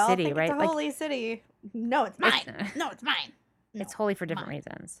holy we all city, think right? It's a Like holy city. No, it's It's- mine. No, it's mine. it's No, holy for different mine.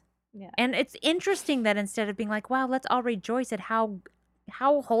 reasons. Yeah. And it's interesting that instead of being like, "Wow, let's all rejoice at how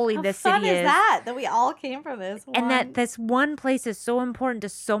holy How this fun city is that? That we all came from this one. and that this one place is so important to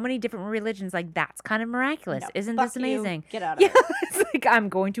so many different religions, like that's kind of miraculous. No, Isn't fuck this you. amazing?" Get out of Yeah, it. it's like I'm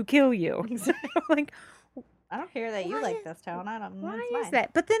going to kill you. Like, I don't care that you Why- like this town. I don't. why it's is mine.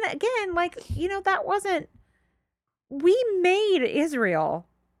 that? But then again, like that wasn't. We made Israel.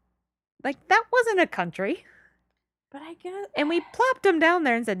 Like that wasn't a country. But I guess. And we plopped them down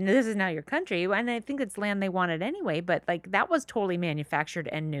there and said, "This is now your country." And I think it's land they wanted anyway, but like that was totally manufactured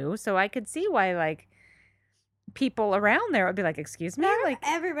and new. So I could see why like people around there would be like, "Excuse me?" Like,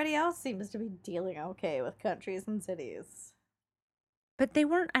 Everybody else seems to be dealing okay with countries and cities. but they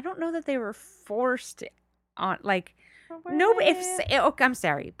weren't, I don't know that they were forced on like But were no, if they? oh, I'm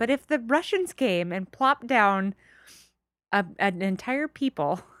sorry, but if the Russians came and plopped down an entire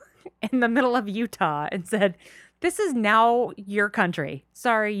people in the middle of Utah and said, "This is now your country.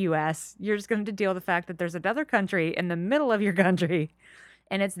 Sorry, U.S. You're just going to have to deal with the fact that there's another country in the middle of your country,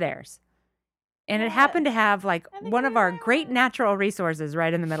 and it's theirs." And it happened to have like I think one of our great I- natural resources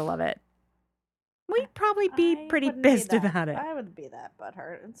right in the middle of it. We'd probably be I pretty wouldn't be pissed that- about it. I would be that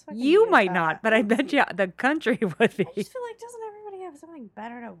butthurt. It's fucking You might Utah. not, but I bet you the country would be. I just feel like doesn't everybody have something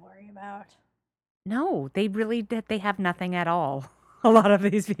better to worry about? No, they really did. They have nothing at all. A lot of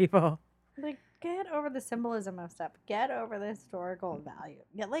these people. Like, get over the symbolism of stuff. Get over the historical value.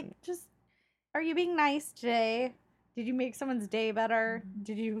 Get just. Are you being nice today? Did you make someone's day better?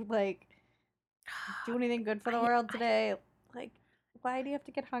 Did you do anything good for the world today? Like, why do you have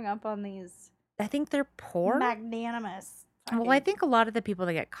to get hung up on these I think they're poor. magnanimous? Well, I fucking- think a lot of the people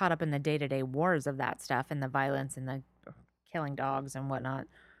that get caught up in the day-to-day wars of that stuff and the violence and the killing dogs and whatnot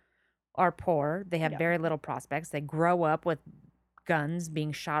are poor. They have Yeah. very little prospects. They grow up with guns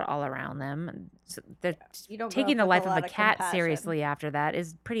being shot all around them. So You don't grow taking up the with a life of a lot of cat compassion. seriously after that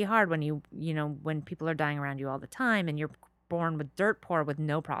is pretty hard when when people are dying around you all the time and you're born with dirt poor with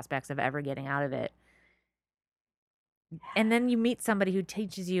no prospects of ever getting out of it. And then you meet somebody who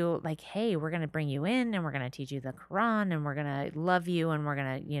teaches you, like, hey, we're going to bring you in and we're going to teach you the Quran and we're going to love you and we're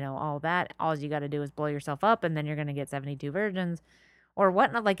going to, all that. All you got to do is blow yourself up and then you're going to get 72 virgins or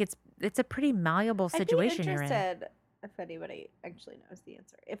whatnot. Like, it's a pretty malleable I'd be situation you're in. interested if anybody actually knows the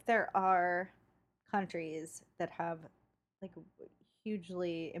answer. If there are countries that have like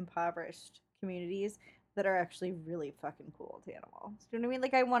hugely impoverished communities that are actually really fucking cool to animals. Do you know what I mean?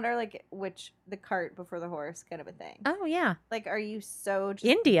 Like I wonder like which the cart before the horse kind of a thing. Oh, yeah. Like are you so just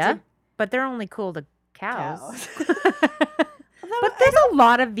India, but they're only cool to cows. Although But there's a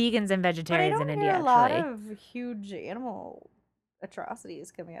lot of vegans and but I vegetarians don't in hear India, a lot actually. of huge animal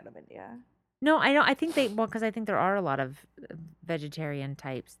atrocities coming out of India. No, I don't. I think because I think there are a lot of vegetarian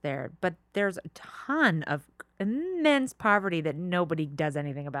types there, but there's a ton of immense poverty that nobody does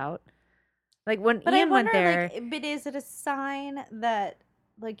anything about. Like when But I Ian wonder, went there, but is it a sign that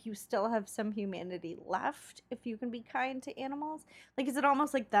like you still have some humanity left if you can be kind to animals? Like, is it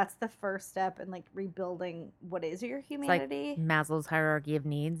almost like that's the first step in like rebuilding what is your it's like humanity? Maslow's hierarchy of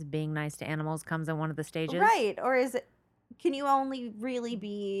needs, being nice to animals comes in one of the stages. Right. Or is it, can you only really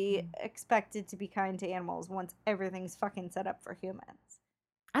be expected to be kind to animals once everything's fucking set up for humans?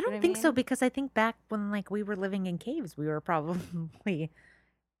 I know don't what I think so mean? because I think back when like we were living in caves, we were probably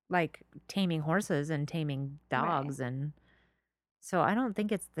like taming horses and taming Right. dogs and so I don't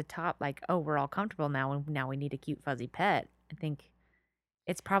think it's the top like, oh, we're all comfortable now and now we need a cute fuzzy pet. I think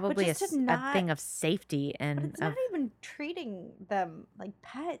it's probably just to a not, thing of safety but and it's not even treating them like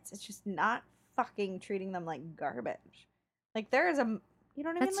pets. It's just not fucking treating them like garbage. Like there is a, you know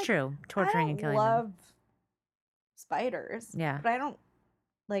what I mean? that's Like true. I Torturing and don't killing them. love spiders, Yeah. but I don't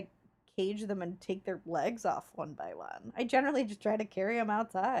like cage them and take their legs off one by one. I generally just try to carry them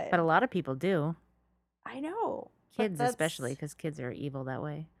outside. But a lot of people do. I know. but Kids especially that's- because kids are evil that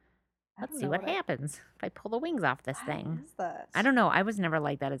way. I Let's don't see know what happens if I pull the wings off this What thing. is that? I don't know. I was never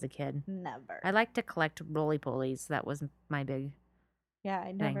like that as a kid. Never. I liked to collect roly-polies. That was my big Yeah, I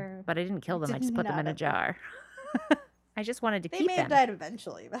thing. never. But I didn't kill them. I did just put them not in a have- jar. I just wanted to They keep may them. have died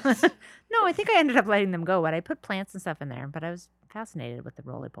eventually. But No, I think I ended up letting them go, but I put plants and stuff in there. But I was fascinated with the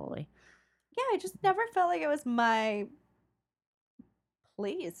roly-poly. yeah, I just never felt like it was my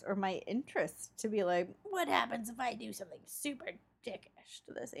place or my interest to be like, what happens if I do something super dickish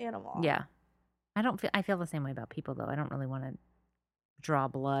to this animal? Yeah. I feel the same way about people though. I don't really want to draw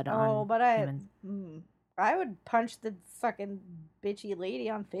blood Oh, on but humans. I would punch the fucking bitchy lady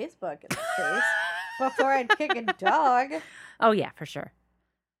on Facebook in the face before I'd kick a dog. Oh yeah, for sure.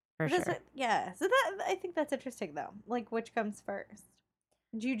 For But that's sure. what- yeah. So that I think that's interesting though. Like, which comes first?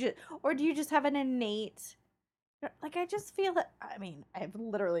 Do you just have an innate? Like, I just feel that. I mean, I have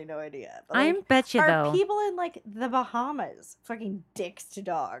literally no idea. But, I like, bet you are though. people in like the Bahamas fucking dicks to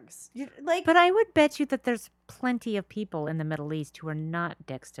dogs? Like, But I would bet you that there's plenty of people in the Middle East who are not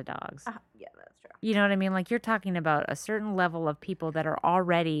dicks to dogs. yeah, that's true. You know what I mean? Like you're talking about a certain level of people that are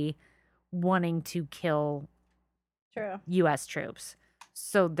already wanting to kill True. U.S. troops.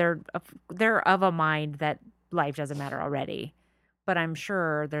 So they're of a mind that life doesn't matter already. But I'm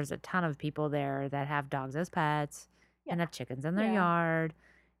sure there's a ton of people there that have dogs as pets and Yeah. have chickens in their Yeah. yard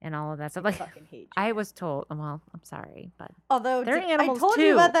and all of that stuff. I Like fucking hate. I chickens. was told, well, I'm sorry, but Although they're I animals told you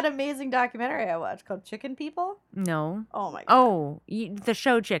too. about that amazing documentary I watched called Chicken People. no. Oh my god. Oh, the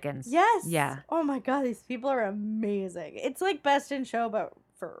show chickens. Yes. Yeah. Oh my god, these people are amazing. It's like Best in Show, but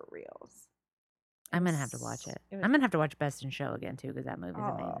for reals. I'm gonna have to watch it. It was- I'm gonna have to watch Best in Show again too because that movie's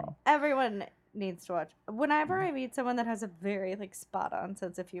amazing. Oh, everyone needs to watch. Whenever I meet someone that has a very like spot on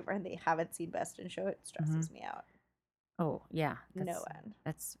sense of humor and they haven't seen Best in Show, it stresses me out. Oh yeah, No end.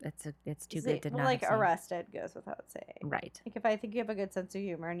 it's too See, good to well, not like have seen. Arrested goes without saying. Right. Like if I think you have a good sense of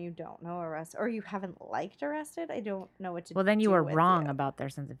humor and you don't know Arrested or you haven't liked Arrested, I don't know what to. Well, then you do were with wrong you. about their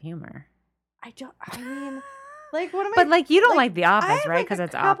sense of humor. I don't. I mean, like what am I? But like you don't like, like The I Office, have, right? like, Because a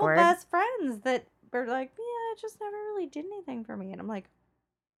it's couple awkward. best friends that are like, yeah, it just never really did anything for me, and I'm like,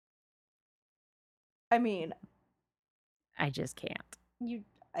 I mean, I just can't.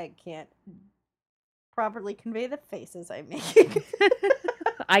 I can't properly convey the faces I'm making.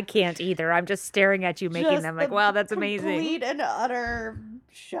 I can't either. I'm just staring at you, making Just them like, the wow, that's amazing. Complete and utter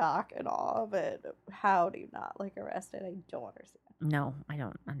shock and awe of it. How do you not like Arrested? I don't understand. No, I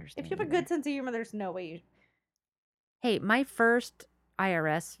don't understand. If you have a either. good sense of humor, there's no way you. Hey, my first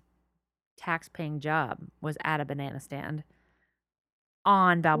IRS tax-paying job was at a banana stand.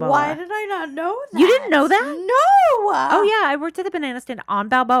 on Balboa. Why did I not know that? You didn't know that? No. Oh yeah, I worked at the banana stand on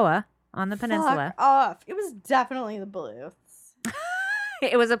Balboa on the peninsula. Fuck off. It was definitely the Bluths.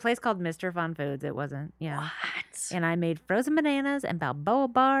 It was a place called Mr. Fun Foods. It wasn't. Yeah. What? And I made frozen bananas and Balboa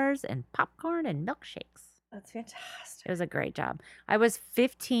bars and popcorn and milkshakes. That's fantastic. It was a great job. I was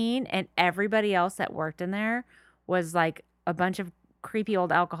 15 and everybody else that worked in there was like a bunch of creepy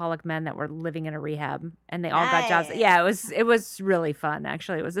old alcoholic men that were living in a rehab and they all got jobs. Nice. Yeah, it was really fun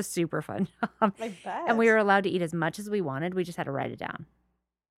actually. It was a super fun job. I bet. And we were allowed to eat as much as we wanted. We just had to write it down.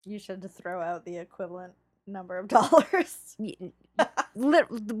 You should just throw out the equivalent number of dollars.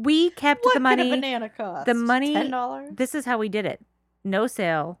 We kept What the money. could a banana cost? the money- $10? This is how we did it. No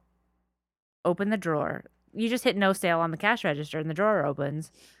sale. Open the drawer. You just hit no sale on the cash register and the drawer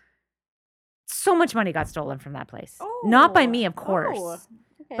opens. So much money got stolen from that place. Not by me, of course.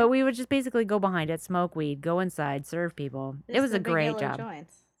 Okay. But we would just basically go behind it, smoke weed, go inside, serve people. It's It was the a big great yellow job. Joint,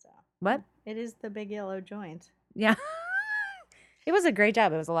 so. What? It is the big yellow joint. Yeah. It was a great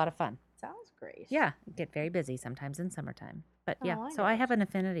job. It was a lot of fun. Sounds great. Yeah. Get very busy sometimes in summertime. But yeah, Oh, I so I have gotcha. an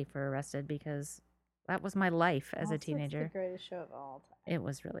affinity for Arrested because that was my life as a Also, it's teenager. the greatest show of all time. It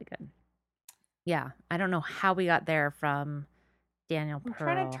was really good. Yeah. I don't know how we got there from Daniel I'm Pearl.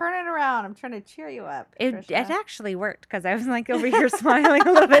 trying to turn it around. I'm trying to cheer you up. It Trisha. actually worked because I was like over here smiling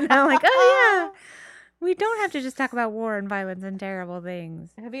a little bit now, like, oh yeah, we don't have to just talk about war and violence and terrible things.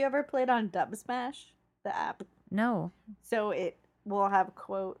 Have you ever played on Dub Smash, the app? No. So it will have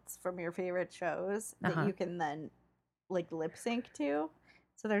quotes from your favorite shows that Uh-huh. you can then like lip sync to.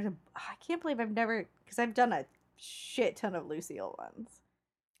 So I can't believe I've never, because I've done a shit ton of Lucille ones.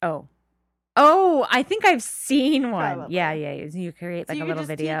 Oh, I think I've seen one. Probably. Yeah. You create So like you a can little just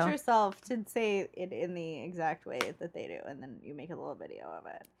video. teach yourself to say it in the exact way that they do, and then you make a little video of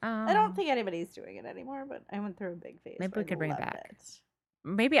it. I don't think anybody's doing it anymore, but I went through a big phase. Maybe where we could I bring it loved back. it.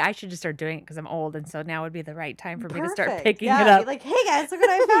 Maybe I should just start doing it because I'm old, and so now would be the right time for me to start Perfect. picking Yeah, it be up. like, hey guys, look what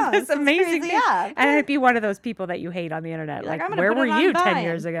I found. This amazing crazy thing. app. And I'd be one of those people that you hate on the internet. Be Like, I'm gonna where put were it on you 10 Vine.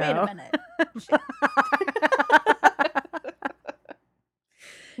 years ago? Wait a minute.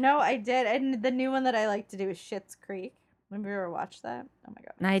 No, I did. And the new one that I like to do is Schitt's Creek. Have you ever watched that? Oh my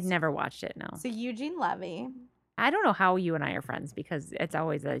god. I'd never watched it. No, So Eugene Levy. I don't know how you and I are friends because it's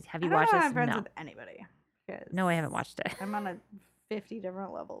always a. Have you I don't watched know if this? I'm friends No, with anybody. 'Cause no, I haven't watched it. I'm on 50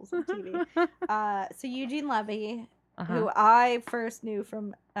 different levels of TV. So Eugene Levy, Uh-huh. who I first knew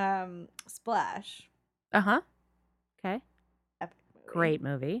from Splash. Uh-huh. Okay. Epic movie. Great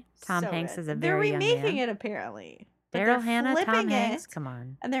movie. Tom So Hanks good. is a They're very young remaking man. it apparently. But Daryl they're Hannah, Tom flipping Hanks. it, Come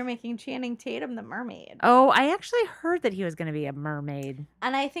on. and they're making Channing Tatum the mermaid. Oh, I actually heard that he was going to be a mermaid.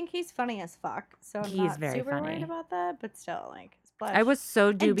 And I think he's funny as fuck. So I'm He's not very super funny. worried about that. But still, like Splash. I was so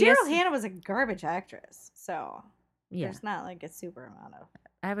and dubious. Daryl Hannah was a garbage actress. So Yeah. there's not like a super amount of.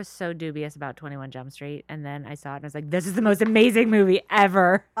 I was so dubious about 21 Jump Street, and then I saw it and I was like, "This is the most amazing movie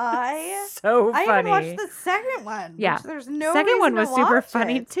ever." So I funny. even watched the second one. Yeah. Which there's no Second one reason was to super watch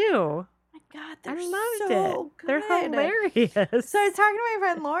funny it. too. My God, I they're loved so it. They're good. hilarious. So I was talking to my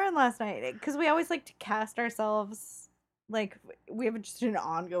friend Lauren last night because we always like to cast ourselves. Like we have just an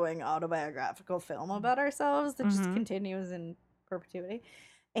ongoing autobiographical film about ourselves that just Mhm. continues in perpetuity.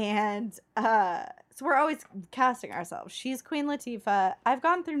 And so we're always casting ourselves. She's Queen Latifah. I've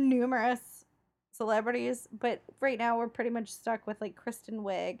gone through numerous celebrities, but right now we're pretty much stuck with like Kristen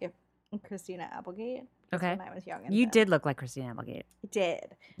Wiig and Christina Applegate. because Okay. When I was young. And You dumb. did look like Christina Applegate. I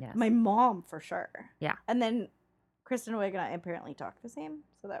did. Yes. My mom for sure. Yeah. And then Kristen Wiig and I apparently talk the same,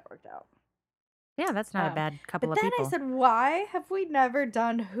 so that worked out. Yeah, that's not a Um, bad couple But of then people. I said, why have we never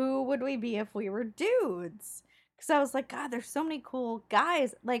done Who Would We Be If We Were Dudes? Because I was like, God, there's so many cool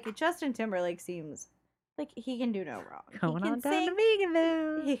guys. Like, Justin Timberlake seems like he can do no wrong. Going he on can down to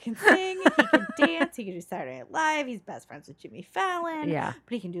Veganville. he can sing, he can dance, he can do Saturday Night Live. He's best friends with Jimmy Fallon. Yeah.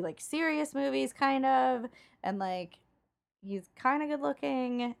 But he can do, like, serious movies, kind of. And, like, he's kind of good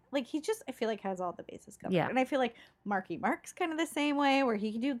looking. Like, he just, I feel like, has all the bases covered. Yeah. And I feel like Marky Mark's kind of the same way, where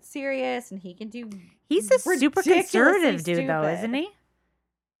he can do serious and he can do He's a super ridiculously conservative dude, though, stupid. isn't he?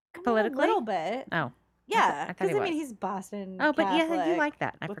 Politically? A little bit. Oh. Yeah, I thought because he I mean was. he's Boston. Oh, but yeah, you Catholic like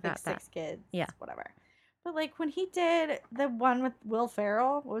that. I with forgot like that. 6 kids. Yeah. whatever. But like when he did the one with Will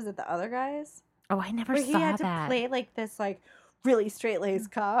Ferrell, what was it? The Other Guys, Oh, I never where saw he had that. to play like this like really straight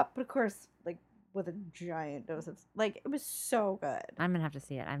laced cop, but of course like with a giant dose of like it was so good. I'm gonna have to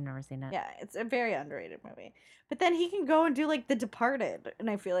see it. I've never seen it. Yeah, it's a very underrated movie. But then he can go and do like The Departed, and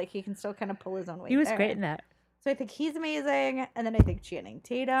I feel like he can still kind of pull his own weight. He was there. great in that. So I think he's amazing, and then I think Channing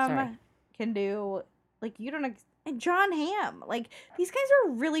Tatum Sorry. can do like and John Hamm. Like, these guys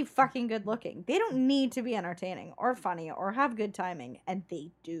are really fucking good looking. They don't need to be entertaining or funny or have good timing, and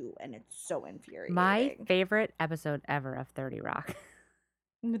they do, and it's so infuriating. My favorite episode ever of 30 Rock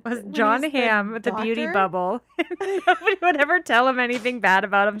was When John he's Hamm with the beauty doctor, bubble. Nobody would ever tell him anything bad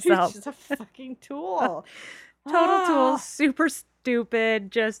about he's himself. just a fucking tool. Total tool, Ah. super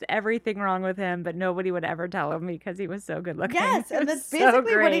stupid, just everything wrong with him, but nobody would ever tell him because he was so good looking. Yes, It and was that's so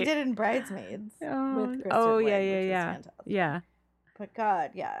basically what he great. did in Bridesmaids Oh, with Kristen oh Wiig, yeah, which yeah, was yeah. fantastic. Yeah, But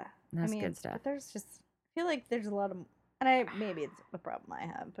God, yeah. that's I mean, good stuff. But there's just, I feel like there's a lot of, and maybe it's a problem I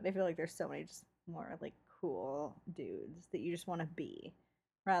have, but I feel like there's so many just more like cool dudes that you just want to be,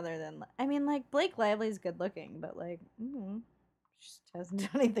 rather than, I mean, like Blake Lively's good looking, but like, she just hasn't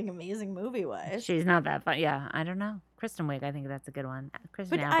done anything amazing movie wise. She's not that fun. Yeah, I don't know. Kristen Wiig, I think that's a good one.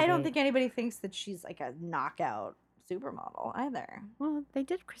 Kristen But I don't Applegate. think anybody thinks that she's like a knockout supermodel either. Well, they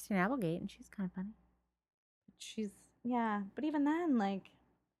did Kristen Applegate, and she's kind of funny. She's, yeah, but even then, like,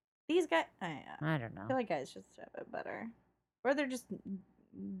 these guys, I don't know. I feel like guys just have it better, or they're just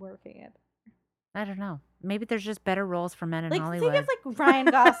working it. I don't know. Maybe there's just better roles for men in Like, Hollywood. think of like Ryan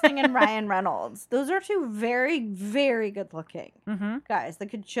Gosling and Ryan Reynolds. Those are two very, very good looking Mm-hmm. guys that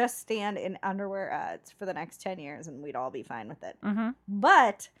could just stand in underwear ads for the next 10 years and we'd all be fine with it. Mm-hmm.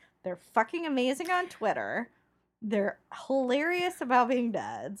 But they're fucking amazing on Twitter. They're hilarious about being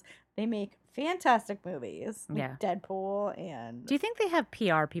dads. They make fantastic movies. Like Yeah. Deadpool and Do you think they have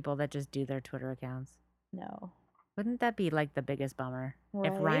PR people that just do their Twitter accounts? no. Wouldn't that be like the biggest bummer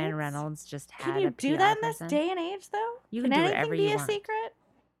if Ryan Right? Reynolds just had Can you a do PR that in this person? day and age though? You Can can do anything whatever be you a want. secret?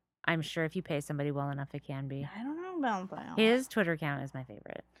 I'm sure if you pay somebody well enough, it can be. I don't know about that. His Twitter account is my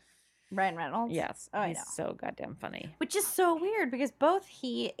favorite. Ryan Reynolds? Oh, I he's know. so goddamn funny. Which is so weird because both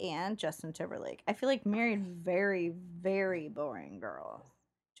he and Justin Timberlake, I feel like, married very, very boring girls.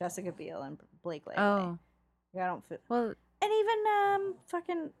 Jessica Biel and Blake Lively. Oh, I don't feel. well, And even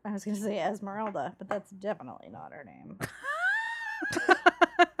fucking, I was gonna say Esmeralda, but that's definitely not her name.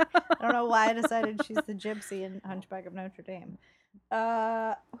 I don't know why I decided she's the gypsy in Hunchback of Notre Dame.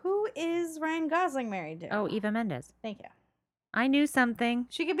 Who is Ryan Gosling married to? oh, Eva Mendes. Thank you. I knew something.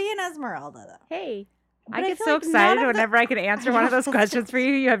 She could be an Esmeralda though. Hey, But I get feel so like none excited of the- whenever I can answer one of those questions for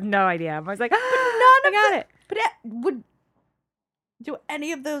you. You have no idea. I'm always like, none I of got it. But do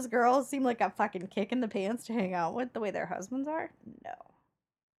any of those girls seem like a fucking kick in the pants to hang out with the way their husbands are? No.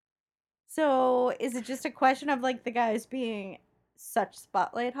 So is it just a question of like the guys being such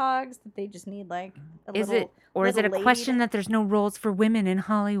spotlight hogs that they just need like a Is little? it, or is it a little lady question to- that there's no roles for women in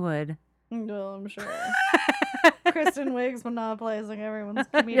Hollywood? No, I'm sure. Kristen Wiig's monopolizing everyone's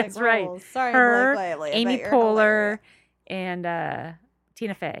comedic That's right. roles. Sorry, Her, Blake Lively. I Amy bet you're Poehler, hilarious. and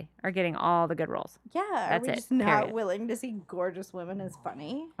Tina Fey are getting all the good roles. Yeah, That's are we it, just not period. willing to see gorgeous women as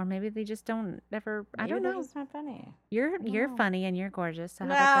funny? Or maybe they just don't ever. I Maybe don't they're know. just not funny. You're know. funny and you're gorgeous. So how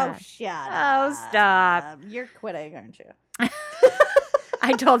No, about that? shut Oh, up. stop. You're quitting, aren't you?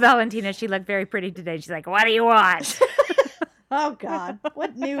 I told Valentina she looked very pretty today. She's like, "What do you want?" Oh God,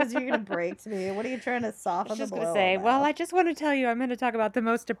 what news are you gonna break to me? What are you trying to soften I was the just blow? gonna say, about? well, I just want to tell you, I'm going to talk about the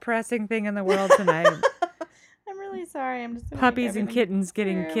most depressing thing in the world tonight: I'm really sorry. I'm just gonna make puppies and everything kittens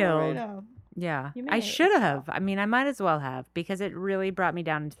getting terrible killed. right now. Yeah, You I made it should yourself. have. I mean, I might as well have because it really brought me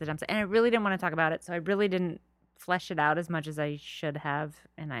down into the dumps, and I really didn't want to talk about it, so I really didn't flesh it out as much as I should have,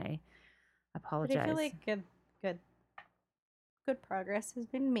 and I But apologize. I feel like good progress has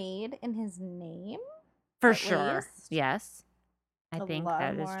been made in his name. For at sure, least. yes, I A think lot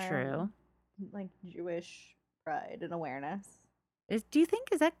that is more, true. Like Jewish pride and awareness. Do you think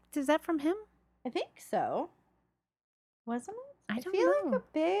is that from him? I think so. Wasn't it? I don't feel know.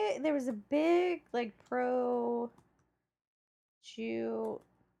 like there was a big like pro Jew.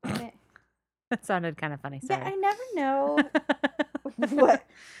 That sounded kind of funny. Yeah, Sorry. I never know what.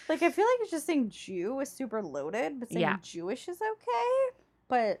 Like, I feel like just saying Jew is super loaded, but saying Yeah. Jewish is okay.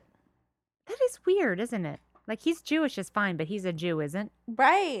 But That is weird, isn't it? Like he's Jewish is fine, but he's a Jew, isn't?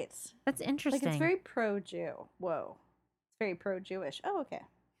 right, That's interesting. like it's very pro Jew. Whoa, it's very pro Jewish. Oh, okay.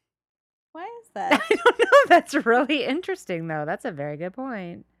 Why is that? I don't know. That's really interesting, though. That's a very good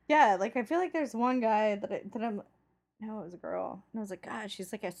point. Yeah, like I feel like there's one guy that I'm. No, it was a girl, and I was like, God,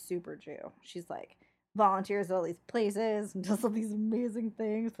 she's like a super Jew. She's like volunteers at all these places and does all these amazing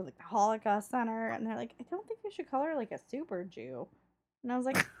things for like the Holocaust Center, and they're like, I don't think you should call her like a super Jew. And I was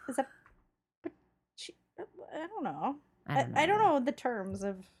like, is that? But she, I don't know. I don't either. know the terms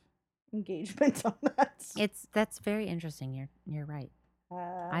of engagement on that. That's very interesting. You're right.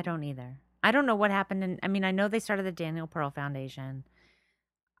 I Um, don't either. I don't know what happened. I mean, I know they started the Daniel Pearl Foundation.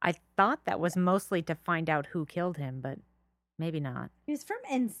 I thought that was mostly to find out who killed him, but maybe not. He was from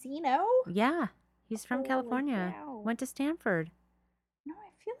Encino. Yeah, He's from Holy California. cow. Went to Stanford. No,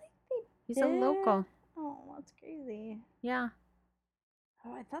 I feel like they He's did. a local. Oh, that's crazy. Yeah.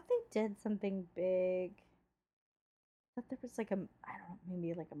 Oh, I thought they did something big. I thought there was like I don't know,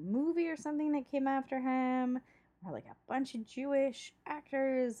 maybe like a movie or something that came after him, or like a bunch of Jewish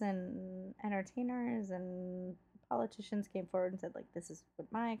actors and entertainers and politicians came forward and said like, this is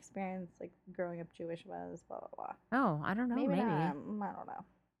what my experience like growing up Jewish was, blah blah blah. Oh, I don't know. Maybe. Not. I don't know.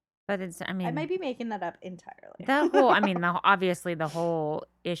 But it's, I mean, I might be making that up entirely. Obviously the whole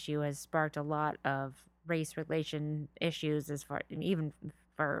issue has sparked a lot of race relation issues as far, and even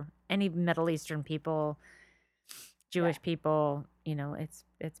for any Middle Eastern people, Jewish people, it's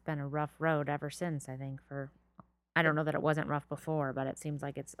been a rough road ever since, I think, I don't know that it wasn't rough before, but it seems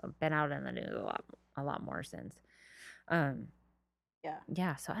like it's been out in the news a lot more since.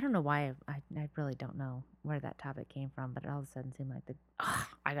 Yeah, so I don't know why, I really don't know where that topic came from, but it all of a sudden seemed like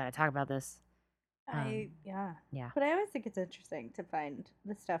I gotta talk about this. Yeah. But I always think it's interesting to find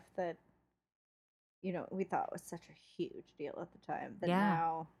the stuff that, we thought was such a huge deal at the time that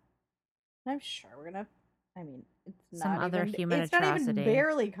now, and I'm sure we're gonna, it's some not other even, human it's not even atrocity.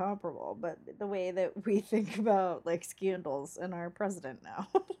 barely comparable, but the way that we think about like scandals and our president now,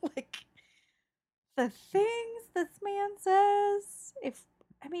 like the things this man says,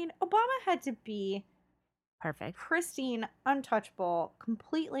 Obama had to be Perfect. pristine, untouchable,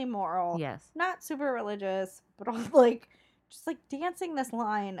 completely moral. Yes. Not super religious, but all like just like dancing this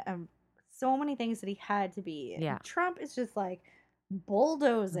line of so many things that he had to be. Yeah. And Trump is just like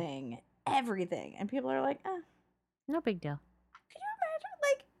bulldozing everything. And people are like, no big deal. Can you imagine?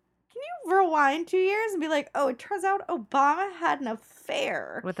 Like, can you rewind 2 years and be like, oh, it turns out Obama had an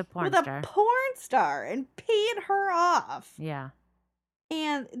affair with a porn star and paid her off. Yeah.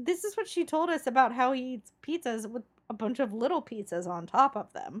 And this is what she told us about how he eats pizzas with a bunch of little pizzas on top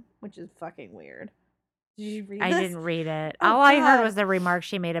of them, which is fucking weird. Did you read this? I didn't read it. Oh, all I heard was the remark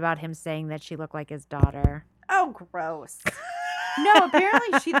she made about him saying that she looked like his daughter. Oh, gross. No,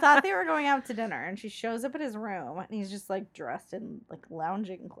 apparently she thought they were going out to dinner, and she shows up at his room, and he's just like dressed in like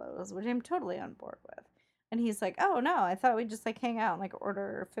lounging clothes, which I'm totally on board with. And he's like, oh no, I thought we'd just like hang out and like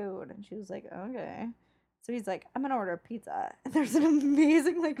order food. And she was like, okay. So he's like, I'm gonna order a pizza. And there's an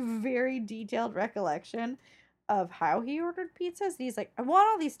amazing, like very detailed recollection of how he ordered pizzas. And he's like, I want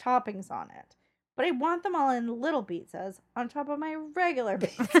all these toppings on it, but I want them all in little pizzas on top of my regular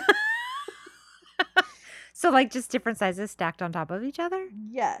pizza. So like just different sizes stacked on top of each other?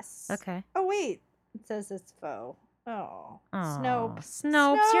 Yes. Okay. Oh wait, it says it's faux. Oh, Snopes,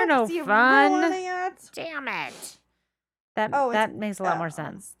 you're no fun. Damn it. That makes a lot more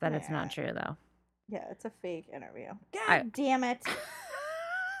sense that it's not true though. Yeah, it's a fake interview. God damn it.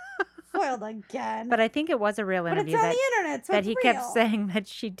 Foiled again. But I think it was a real interview. But it's on the internet, so that it's he real. kept saying that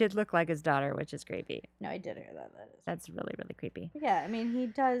she did look like his daughter, which is creepy. No, I did hear that. That's really, really creepy. Yeah, he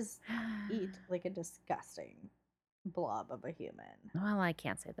does eat like a disgusting blob of a human. Well, I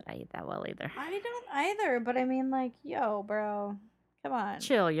can't say that I eat that well either. I don't either, but like, yo, bro. Come on.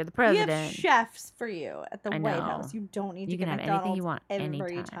 Chill, you're the president. We have chefs for you at the White House. You don't need to get have McDonald's anything you want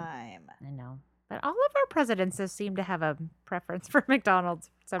every time. I know. But all of our presidents seem to have a preference for McDonald's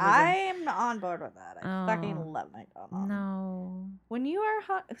for some reason. I'm on board with that. I fucking love McDonald's. No. When you are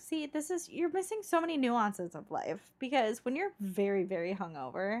you're missing so many nuances of life, because when you're very, very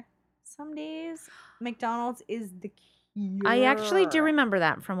hungover, some days McDonald's is the cure. I actually do remember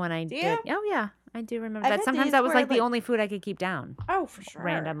that from when I do did. You? Oh yeah, I do remember I've that. had Sometimes days that was where, like the only food I could keep down. Oh, for sure.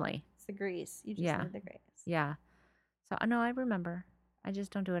 Randomly. It's the grease. You just need the grease. Yeah. So no, I remember. I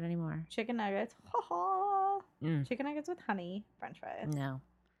just don't do it anymore. Chicken nuggets. Chicken nuggets with honey, French fries. No.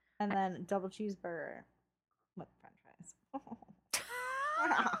 And then double cheeseburger with French fries.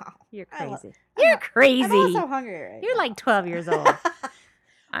 You're crazy. You're crazy. I'm also hungry right You're now, like 12 years old.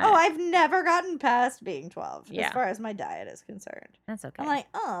 I've never gotten past being 12 Yeah. as far as my diet is concerned. That's okay. I'm like,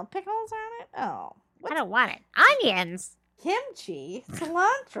 oh, pickles on it? Oh. I don't want it. Onions. Kimchi?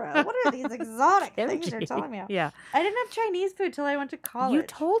 Cilantro? What are these exotic things you're telling me about? Yeah. I didn't have Chinese food till I went to college. You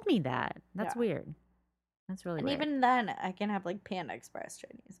told me that. That's Yeah. weird. That's really And weird. even then, I can have like Panda Express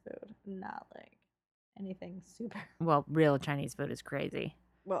Chinese food, not like anything super. Well, real Chinese food is crazy.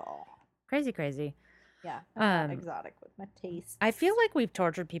 Well, crazy. yeah, I'm not exotic with my taste. I feel like we've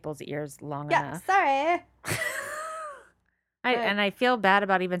tortured people's ears long Yeah, enough. sorry. And I feel bad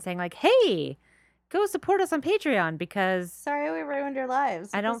about even saying like, hey, go support us on Patreon, because Sorry we ruined your lives.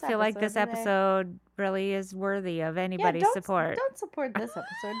 I with don't feel like this today. episode really is worthy of anybody's support. Don't support this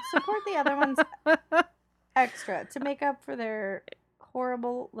episode. Support the other ones extra to make up for their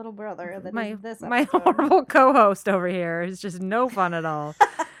horrible little brother that is this episode. My horrible co-host over here is just no fun at all.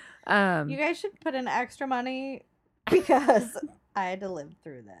 You guys should put in extra money because I had to live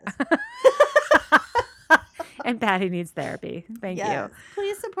through this. And Patty needs therapy. Thank you.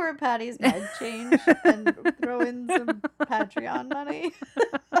 Please support Patty's med change and throw in some Patreon money.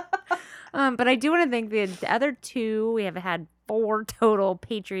 But I do want to thank the other two. We have had 4 total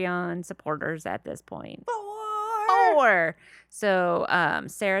Patreon supporters at this point. 4. So,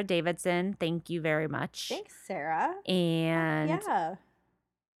 Sarah Davidson, thank you very much. Thanks, Sarah. And Yeah.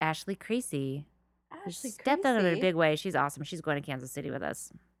 Ashley Creasy. Who Ashley stepped out of it in a Creasy. big way. She's awesome. She's going to Kansas City with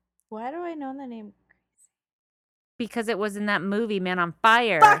us. Why do I know the name? Because it was in that movie, Man on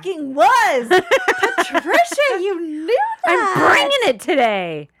Fire. Fucking was! Patricia, you knew that! I'm bringing it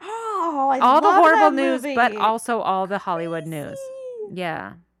today. Oh, I All the love horrible that news, movie. but also all the Hollywood news. Crazy.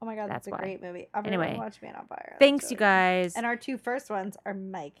 Yeah. Oh my God, that's a why. great movie. I'm Anyway, going to watch Man on Fire. That's Thanks, you really good. guys. And our 2 first ones are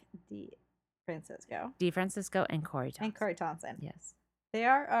Mike D. Francisco D. Francisco and Corey Thompson. and Corey Thompson. Yes. They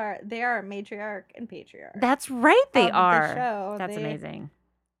are matriarch and patriarch. That's right, they of the are. show. That's amazing.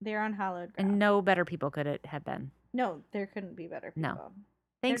 They're on hallowed ground. And no better people could it have been. No, there couldn't be better people. No.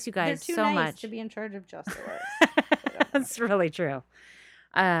 Thanks, you They're guys, too so nice much. to be in charge of Just the Worst. That's really true.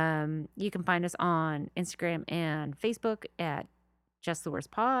 You can find us on Instagram and Facebook at Just the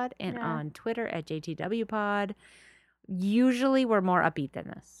Worst Pod and Yeah. on Twitter at JTW Pod. Usually we're more upbeat than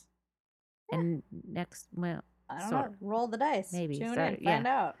this. Yeah. And next, well, I don't sort know. Roll the dice. Maybe. Tune Start- in. Find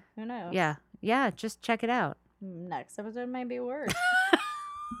out. Who knows? yeah, just check it out. Next episode might be worse.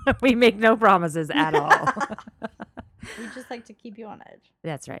 We make no promises at all. We just like to keep you on edge.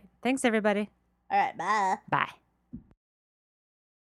 That's right. Thanks, everybody. All right. Bye. Bye.